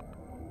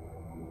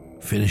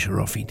 Finish her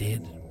off he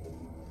did.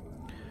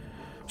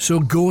 So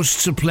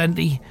ghosts are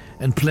plenty,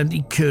 and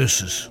plenty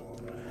curses.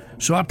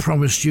 So I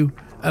promised you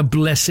a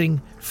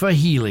blessing for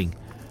healing.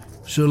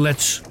 So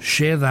let's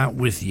share that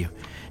with you.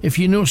 If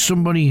you know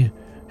somebody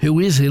who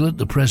is ill at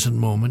the present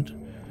moment,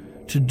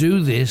 to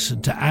do this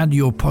and to add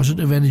your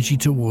positive energy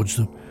towards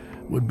them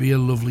would be a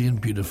lovely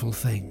and beautiful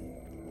thing.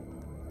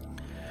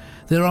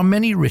 There are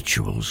many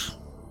rituals,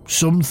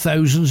 some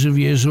thousands of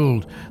years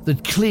old,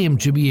 that claim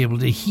to be able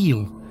to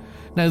heal.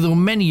 Now, though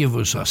many of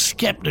us are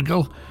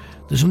skeptical,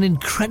 there's an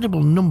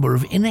incredible number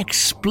of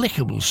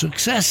inexplicable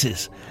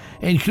successes,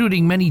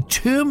 including many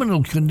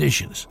terminal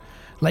conditions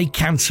like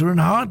cancer and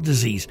heart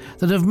disease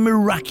that have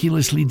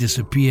miraculously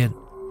disappeared.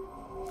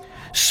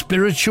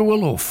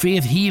 Spiritual or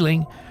faith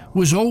healing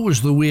was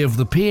always the way of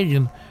the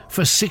pagan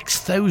for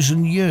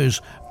 6,000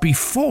 years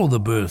before the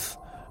birth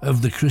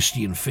of the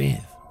Christian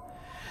faith.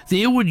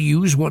 They would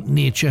use what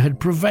nature had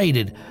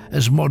provided,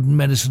 as modern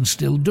medicine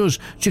still does,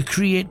 to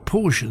create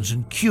potions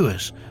and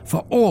cures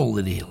for all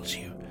that ails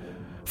you.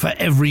 For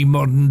every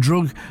modern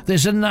drug,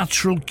 there's a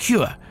natural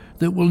cure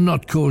that will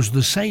not cause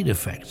the side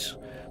effects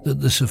that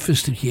the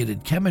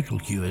sophisticated chemical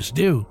cures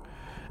do,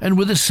 and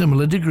with a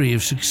similar degree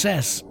of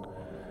success.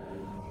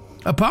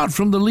 Apart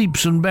from the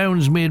leaps and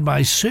bounds made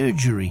by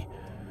surgery,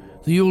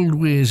 the old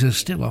ways are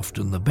still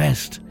often the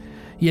best.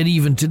 Yet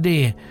even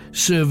today,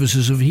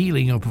 services of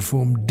healing are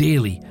performed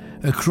daily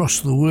across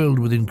the world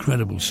with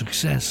incredible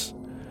success.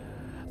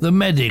 The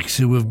medics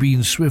who have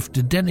been swift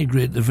to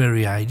denigrate the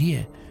very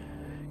idea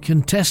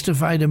can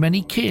testify to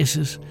many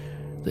cases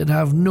that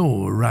have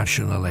no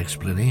rational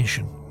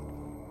explanation.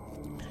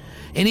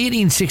 In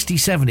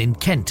 1867 in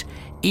Kent,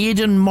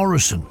 Aidan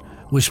Morrison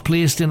was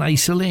placed in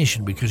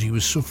isolation because he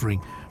was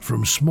suffering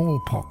from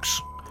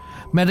smallpox.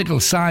 Medical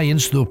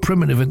science, though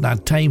primitive at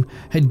that time,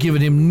 had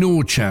given him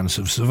no chance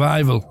of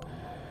survival.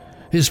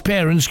 His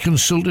parents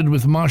consulted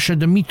with Marsha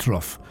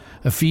Dimitrov,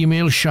 a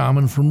female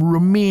shaman from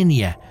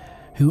Romania,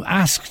 who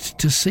asked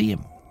to see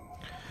him.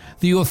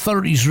 The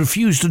authorities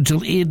refused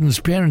until Aidan's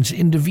parents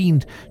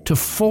intervened to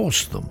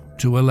force them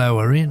to allow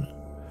her in.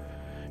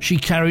 She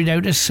carried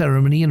out a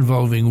ceremony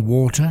involving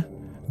water,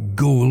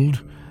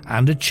 gold,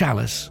 and a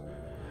chalice,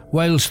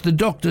 whilst the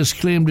doctors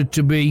claimed it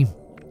to be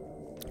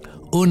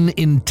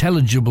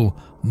unintelligible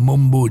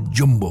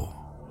mumbo-jumbo.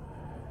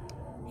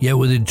 Yet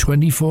within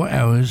 24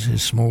 hours,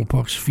 his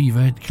smallpox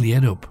fever had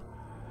cleared up,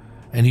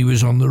 and he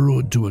was on the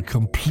road to a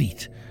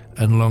complete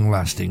and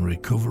long-lasting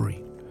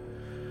recovery.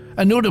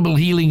 A notable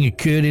healing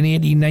occurred in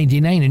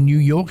 1899 in New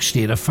York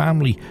State, a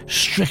family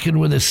stricken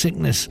with a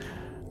sickness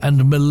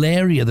and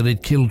malaria that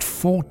had killed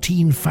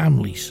 14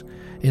 families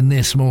in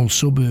their small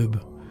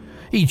suburb.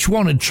 Each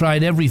one had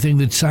tried everything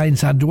that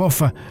science had to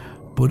offer,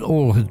 but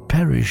all had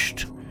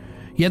perished.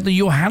 Yet the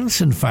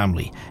Johansen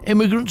family,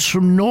 immigrants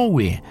from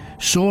Norway,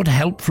 sought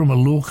help from a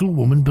local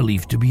woman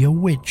believed to be a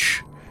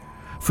witch.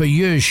 For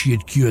years she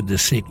had cured the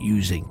sick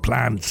using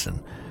plants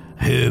and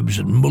herbs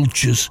and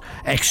mulches,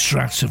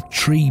 extracts of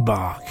tree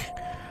bark.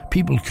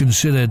 People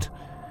considered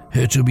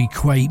her to be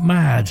quite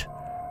mad,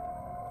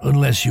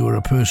 unless you were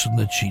a person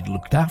that she'd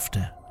looked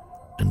after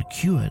and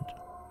cured.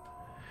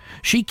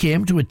 She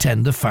came to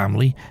attend the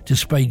family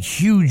despite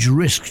huge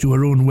risk to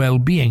her own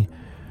well-being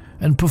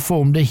and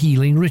performed a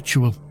healing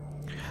ritual.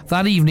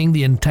 That evening,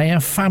 the entire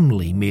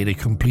family made a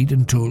complete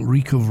and total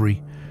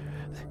recovery.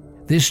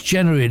 This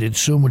generated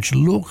so much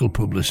local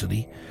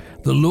publicity,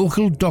 the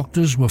local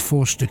doctors were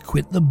forced to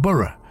quit the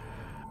borough,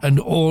 and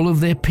all of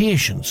their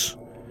patients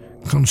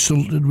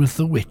consulted with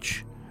the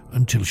witch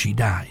until she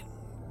died.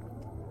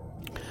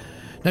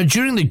 Now,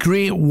 during the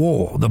Great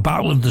War, the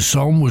Battle of the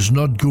Somme was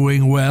not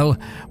going well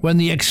when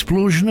the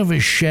explosion of a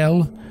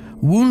shell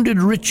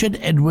wounded Richard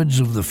Edwards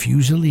of the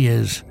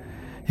Fusiliers.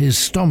 His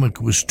stomach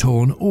was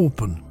torn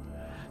open,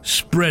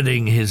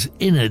 spreading his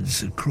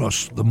innards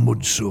across the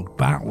mud-soaked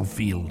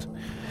battlefield.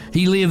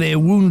 He lay there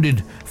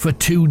wounded for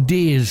 2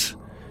 days.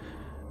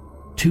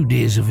 2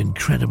 days of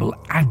incredible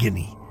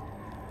agony,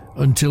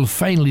 until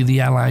finally the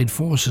Allied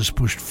forces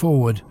pushed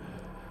forward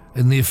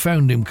and they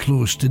found him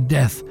close to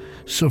death,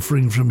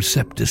 suffering from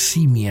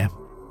septicemia.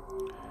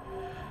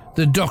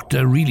 The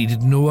doctor really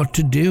didn't know what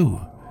to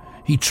do.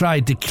 He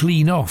tried to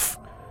clean off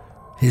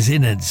his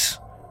innards,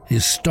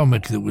 his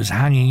stomach that was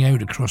hanging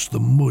out across the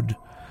mud,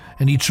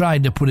 and he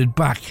tried to put it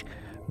back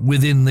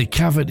within the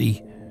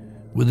cavity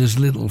with as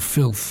little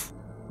filth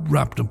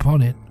wrapped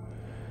upon it.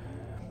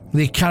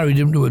 They carried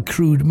him to a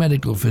crude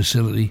medical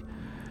facility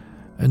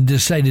and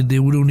decided they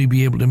would only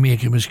be able to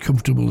make him as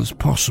comfortable as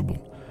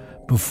possible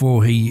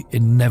before he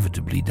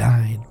inevitably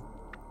died.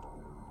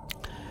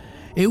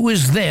 It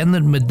was then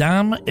that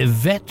Madame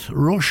Yvette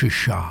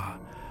Rochechar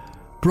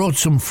brought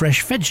some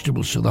fresh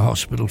vegetables to the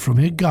hospital from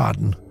her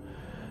garden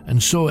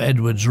and saw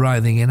Edwards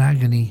writhing in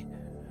agony,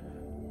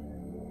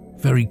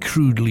 very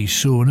crudely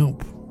sewn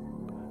up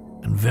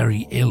and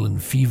very ill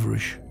and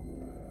feverish,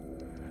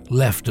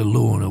 left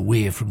alone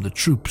away from the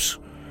troops,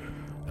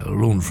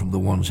 alone from the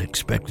ones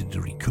expected to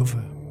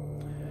recover.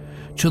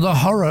 To the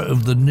horror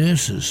of the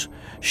nurses,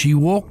 she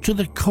walked to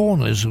the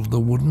corners of the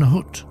wooden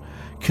hut,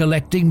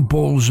 collecting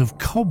balls of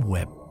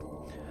cobweb,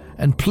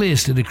 and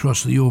placed it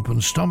across the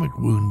open stomach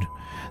wound,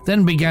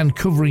 then began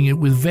covering it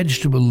with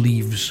vegetable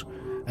leaves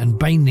and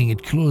binding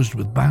it closed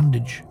with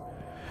bandage.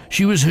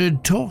 She was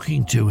heard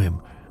talking to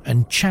him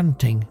and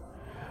chanting,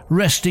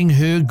 resting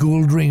her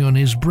gold ring on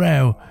his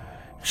brow,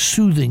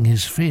 soothing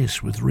his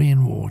face with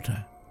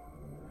rainwater.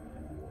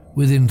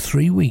 Within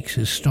 3 weeks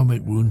his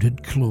stomach wound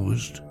had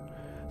closed,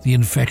 the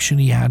infection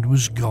he had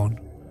was gone,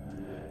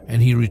 and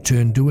he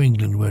returned to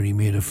England where he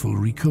made a full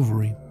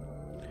recovery.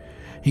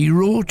 He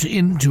wrote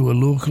into a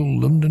local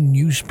London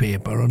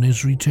newspaper on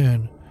his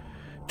return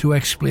to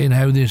explain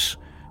how this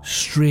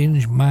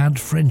strange, mad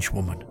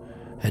Frenchwoman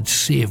had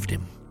saved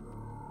him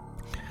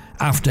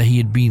after he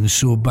had been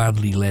so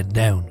badly let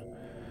down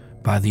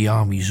by the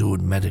army's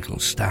own medical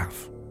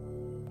staff.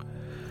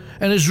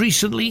 And as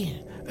recently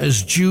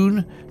as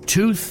June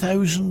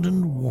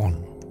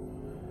 2001,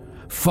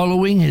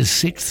 following his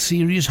 6th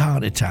serious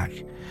heart attack,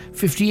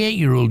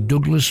 58-year-old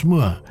Douglas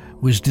Moore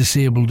was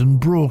disabled and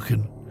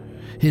broken.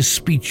 His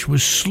speech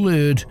was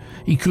slurred.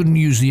 He couldn't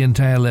use the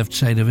entire left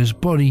side of his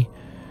body.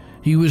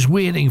 He was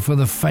waiting for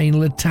the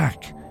final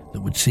attack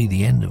that would see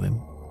the end of him.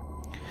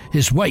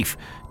 His wife,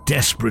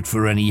 desperate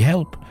for any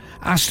help,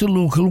 asked a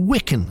local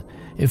Wiccan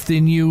if they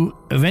knew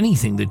of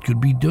anything that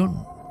could be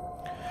done.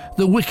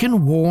 The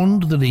Wiccan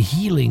warned that a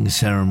healing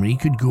ceremony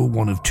could go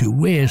one of 2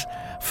 ways.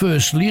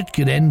 Firstly, it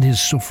could end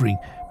his suffering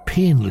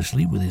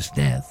painlessly with his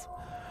death,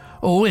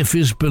 or if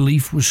his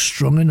belief was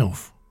strong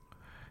enough,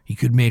 he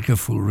could make a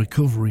full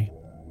recovery.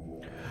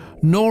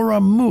 Nora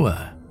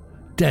Moore,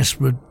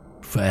 desperate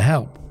for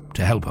help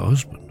to help her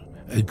husband,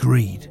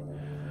 agreed,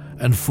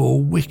 and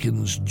 4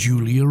 Wiccans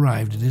duly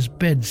arrived at his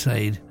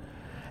bedside,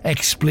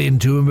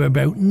 explained to him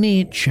about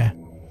nature,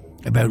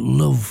 about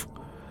love,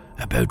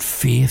 about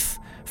faith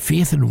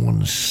in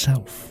one's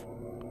self.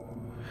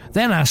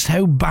 Then asked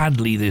how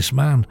badly this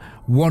man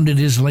wanted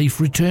his life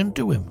returned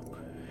to him.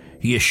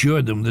 He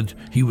assured them that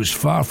he was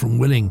far from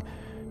willing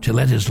to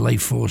let his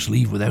life force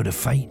leave without a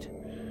fight.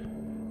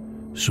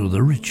 So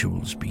the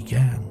rituals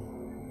began.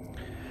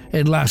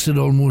 It lasted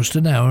almost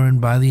an hour, and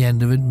by the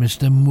end of it,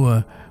 Mr.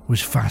 Moore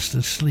was fast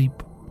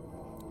asleep.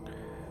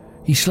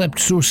 He slept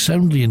so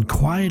soundly and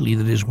quietly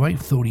that his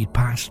wife thought he'd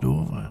passed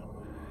over.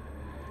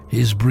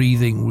 His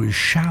breathing was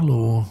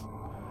shallow,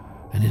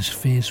 and his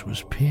face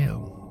was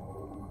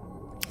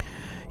pale.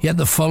 Yet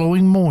the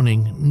following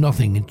morning,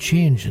 nothing had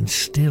changed, and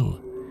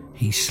still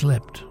he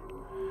slept.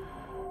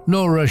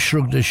 Nora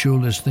shrugged her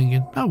shoulders,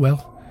 thinking, "Oh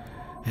well,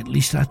 at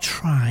least I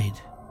tried."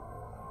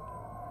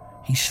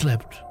 He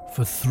slept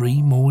for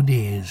 3 more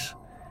days,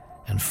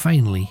 and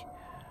finally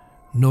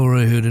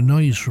Nora heard a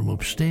noise from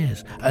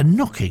upstairs, a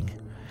knocking,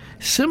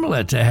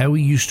 similar to how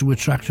he used to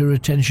attract her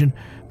attention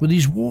with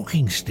his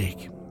walking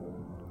stick.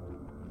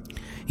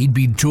 He'd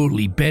been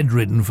totally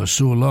bedridden for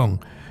so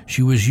long,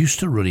 she was used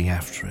to running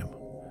after him.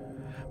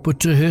 But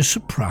to her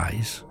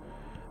surprise,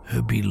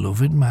 her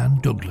beloved man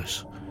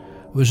Douglas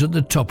was at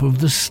the top of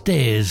the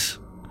stairs.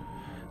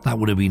 That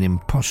would have been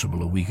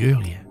impossible a week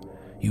earlier.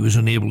 He was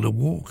unable to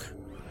walk.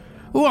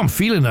 "Oh, I'm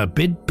feeling a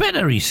bit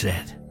better," he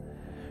said,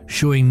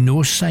 showing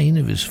no sign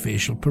of his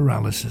facial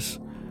paralysis.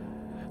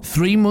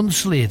 3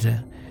 months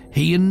later,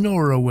 he and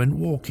Nora went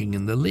walking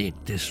in the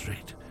Lake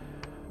District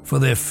for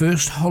their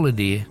first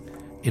holiday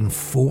in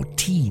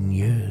 14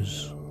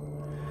 years.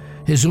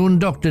 His own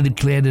doctor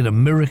declared it a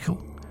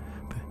miracle.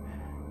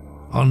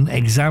 On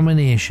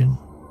examination,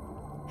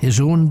 his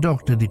own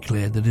doctor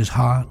declared that his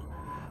heart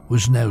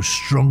was now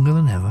stronger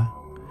than ever,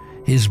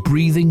 his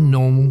breathing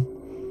normal,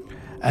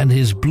 and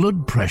his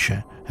blood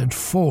pressure had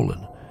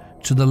fallen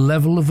to the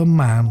level of a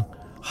man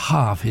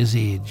half his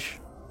age.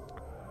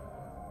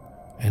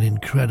 An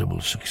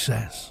incredible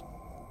success.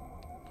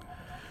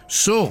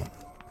 So,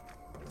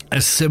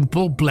 a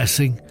simple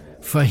blessing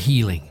for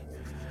healing.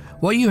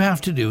 What you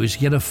have to do is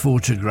get a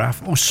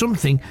photograph or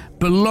something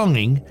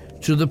belonging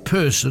to the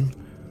person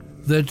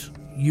that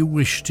you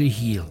wish to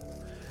heal.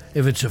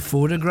 If it's a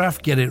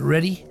photograph, get it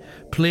ready,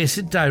 place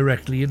it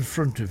directly in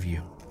front of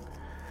you.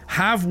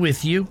 Have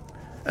with you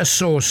a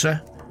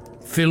saucer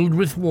filled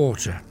with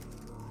water.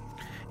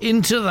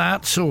 Into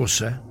that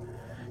saucer,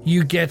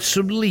 you get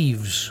some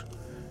leaves.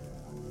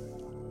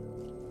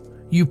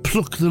 You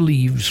pluck the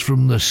leaves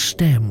from the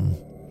stem,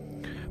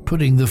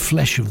 putting the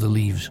flesh of the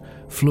leaves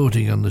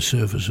floating on the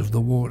surface of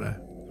the water.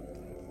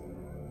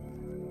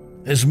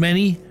 As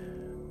many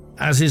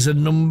as is a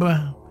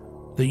number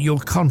that you're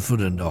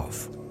confident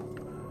of.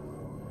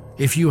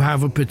 If you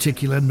have a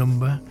particular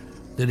number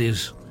that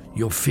is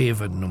your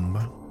favoured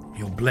number,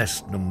 your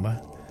blessed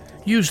number,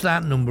 use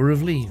that number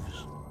of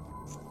leaves.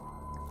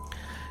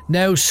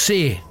 Now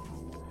say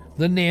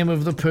the name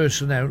of the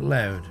person out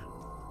loud.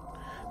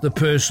 The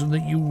person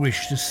that you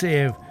wish to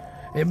save.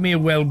 It may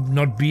well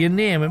not be a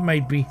name. It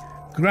might be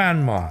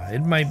grandma.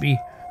 It might be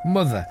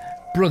mother,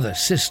 brother,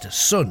 sister,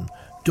 son,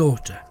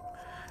 daughter.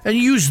 And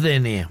use their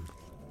name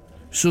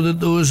so that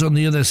those on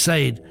the other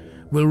side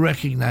will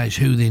recognise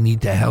who they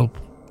need to help.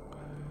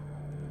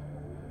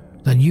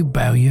 Then you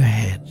bow your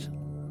head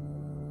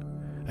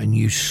and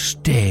you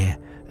stare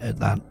at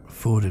that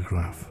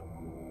photograph.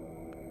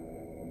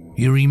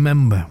 You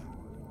remember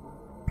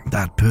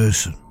that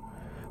person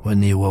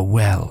when they were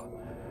well,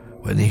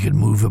 when they could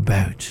move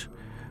about,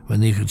 when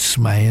they could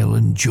smile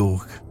and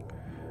joke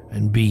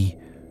and be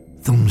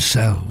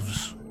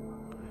themselves.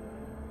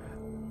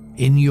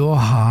 In your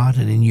heart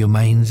and in your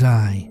mind's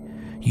eye,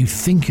 you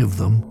think of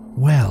them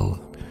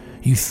well.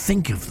 You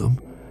think of them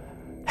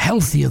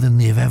healthier than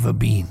they've ever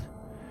been.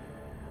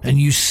 And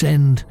you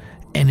send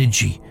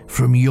energy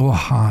from your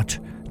heart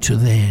to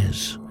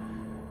theirs.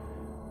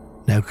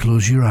 Now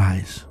close your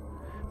eyes.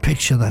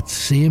 Picture that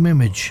same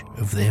image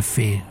of their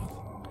face.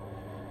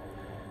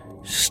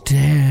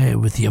 Stare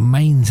with your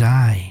mind's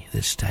eye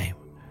this time.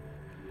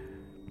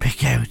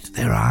 Pick out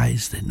their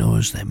eyes, their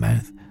nose, their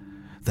mouth,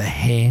 their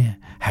hair,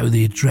 how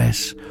they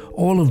dress,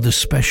 all of the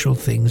special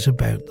things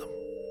about them.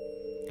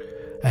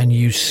 And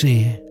you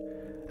say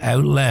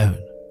out loud,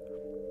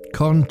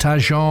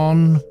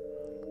 Contagion,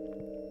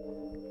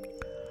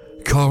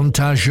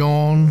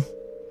 Contagion,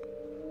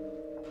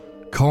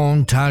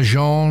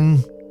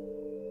 Contagion,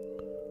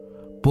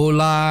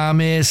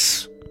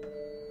 Polamis,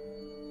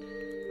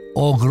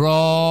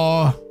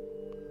 Ogro,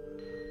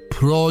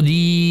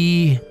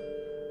 Prodi,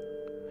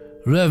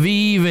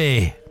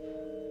 Revive,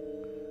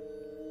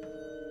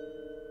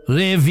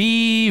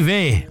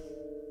 Revive,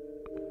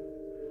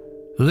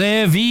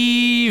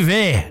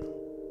 Revive.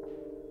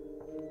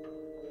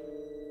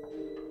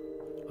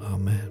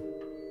 Amen.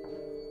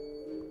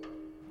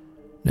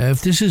 Now,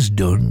 if this is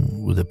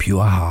done with a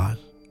pure heart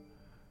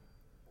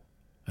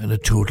and a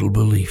total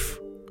belief,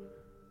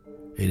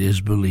 it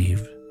is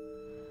believed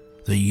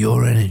that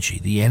your energy,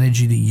 the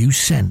energy that you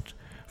sent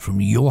from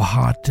your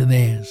heart to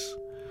theirs,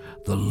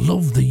 the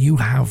love that you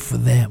have for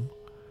them,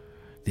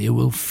 they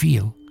will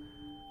feel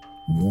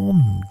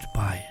warmed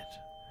by it.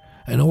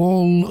 And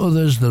all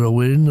others that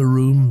are in the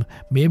room,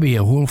 maybe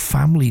a whole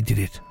family did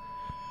it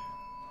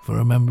for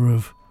a member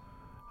of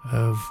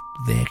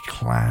their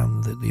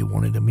clan that they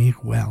wanted to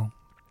make well.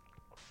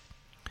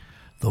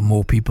 The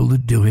more people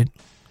that do it,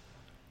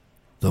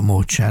 the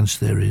more chance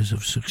there is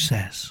of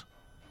success.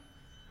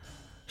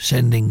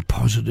 Sending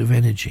positive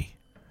energy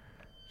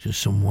to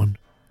someone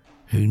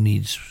who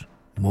needs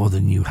more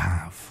than you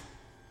have.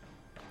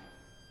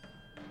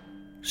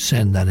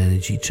 Send that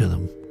energy to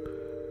them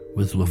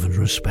with love and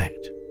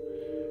respect.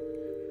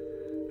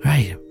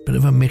 Right, a bit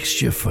of a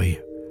mixture for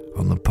you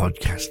on the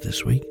podcast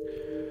this week,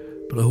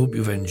 but I hope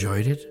you've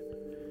enjoyed it.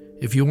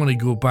 If you want to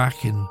go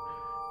back and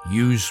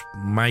use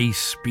my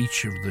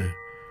speech of the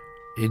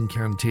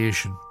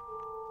incantation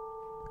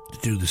to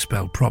do the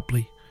spell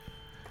properly,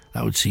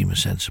 that would seem a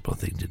sensible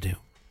thing to do.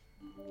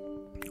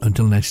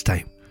 Until next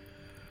time,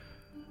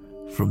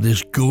 from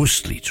this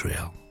ghostly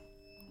trail,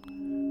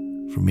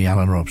 from me,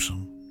 Alan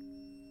Robson,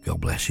 God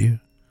bless you,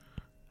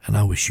 and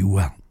I wish you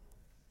well.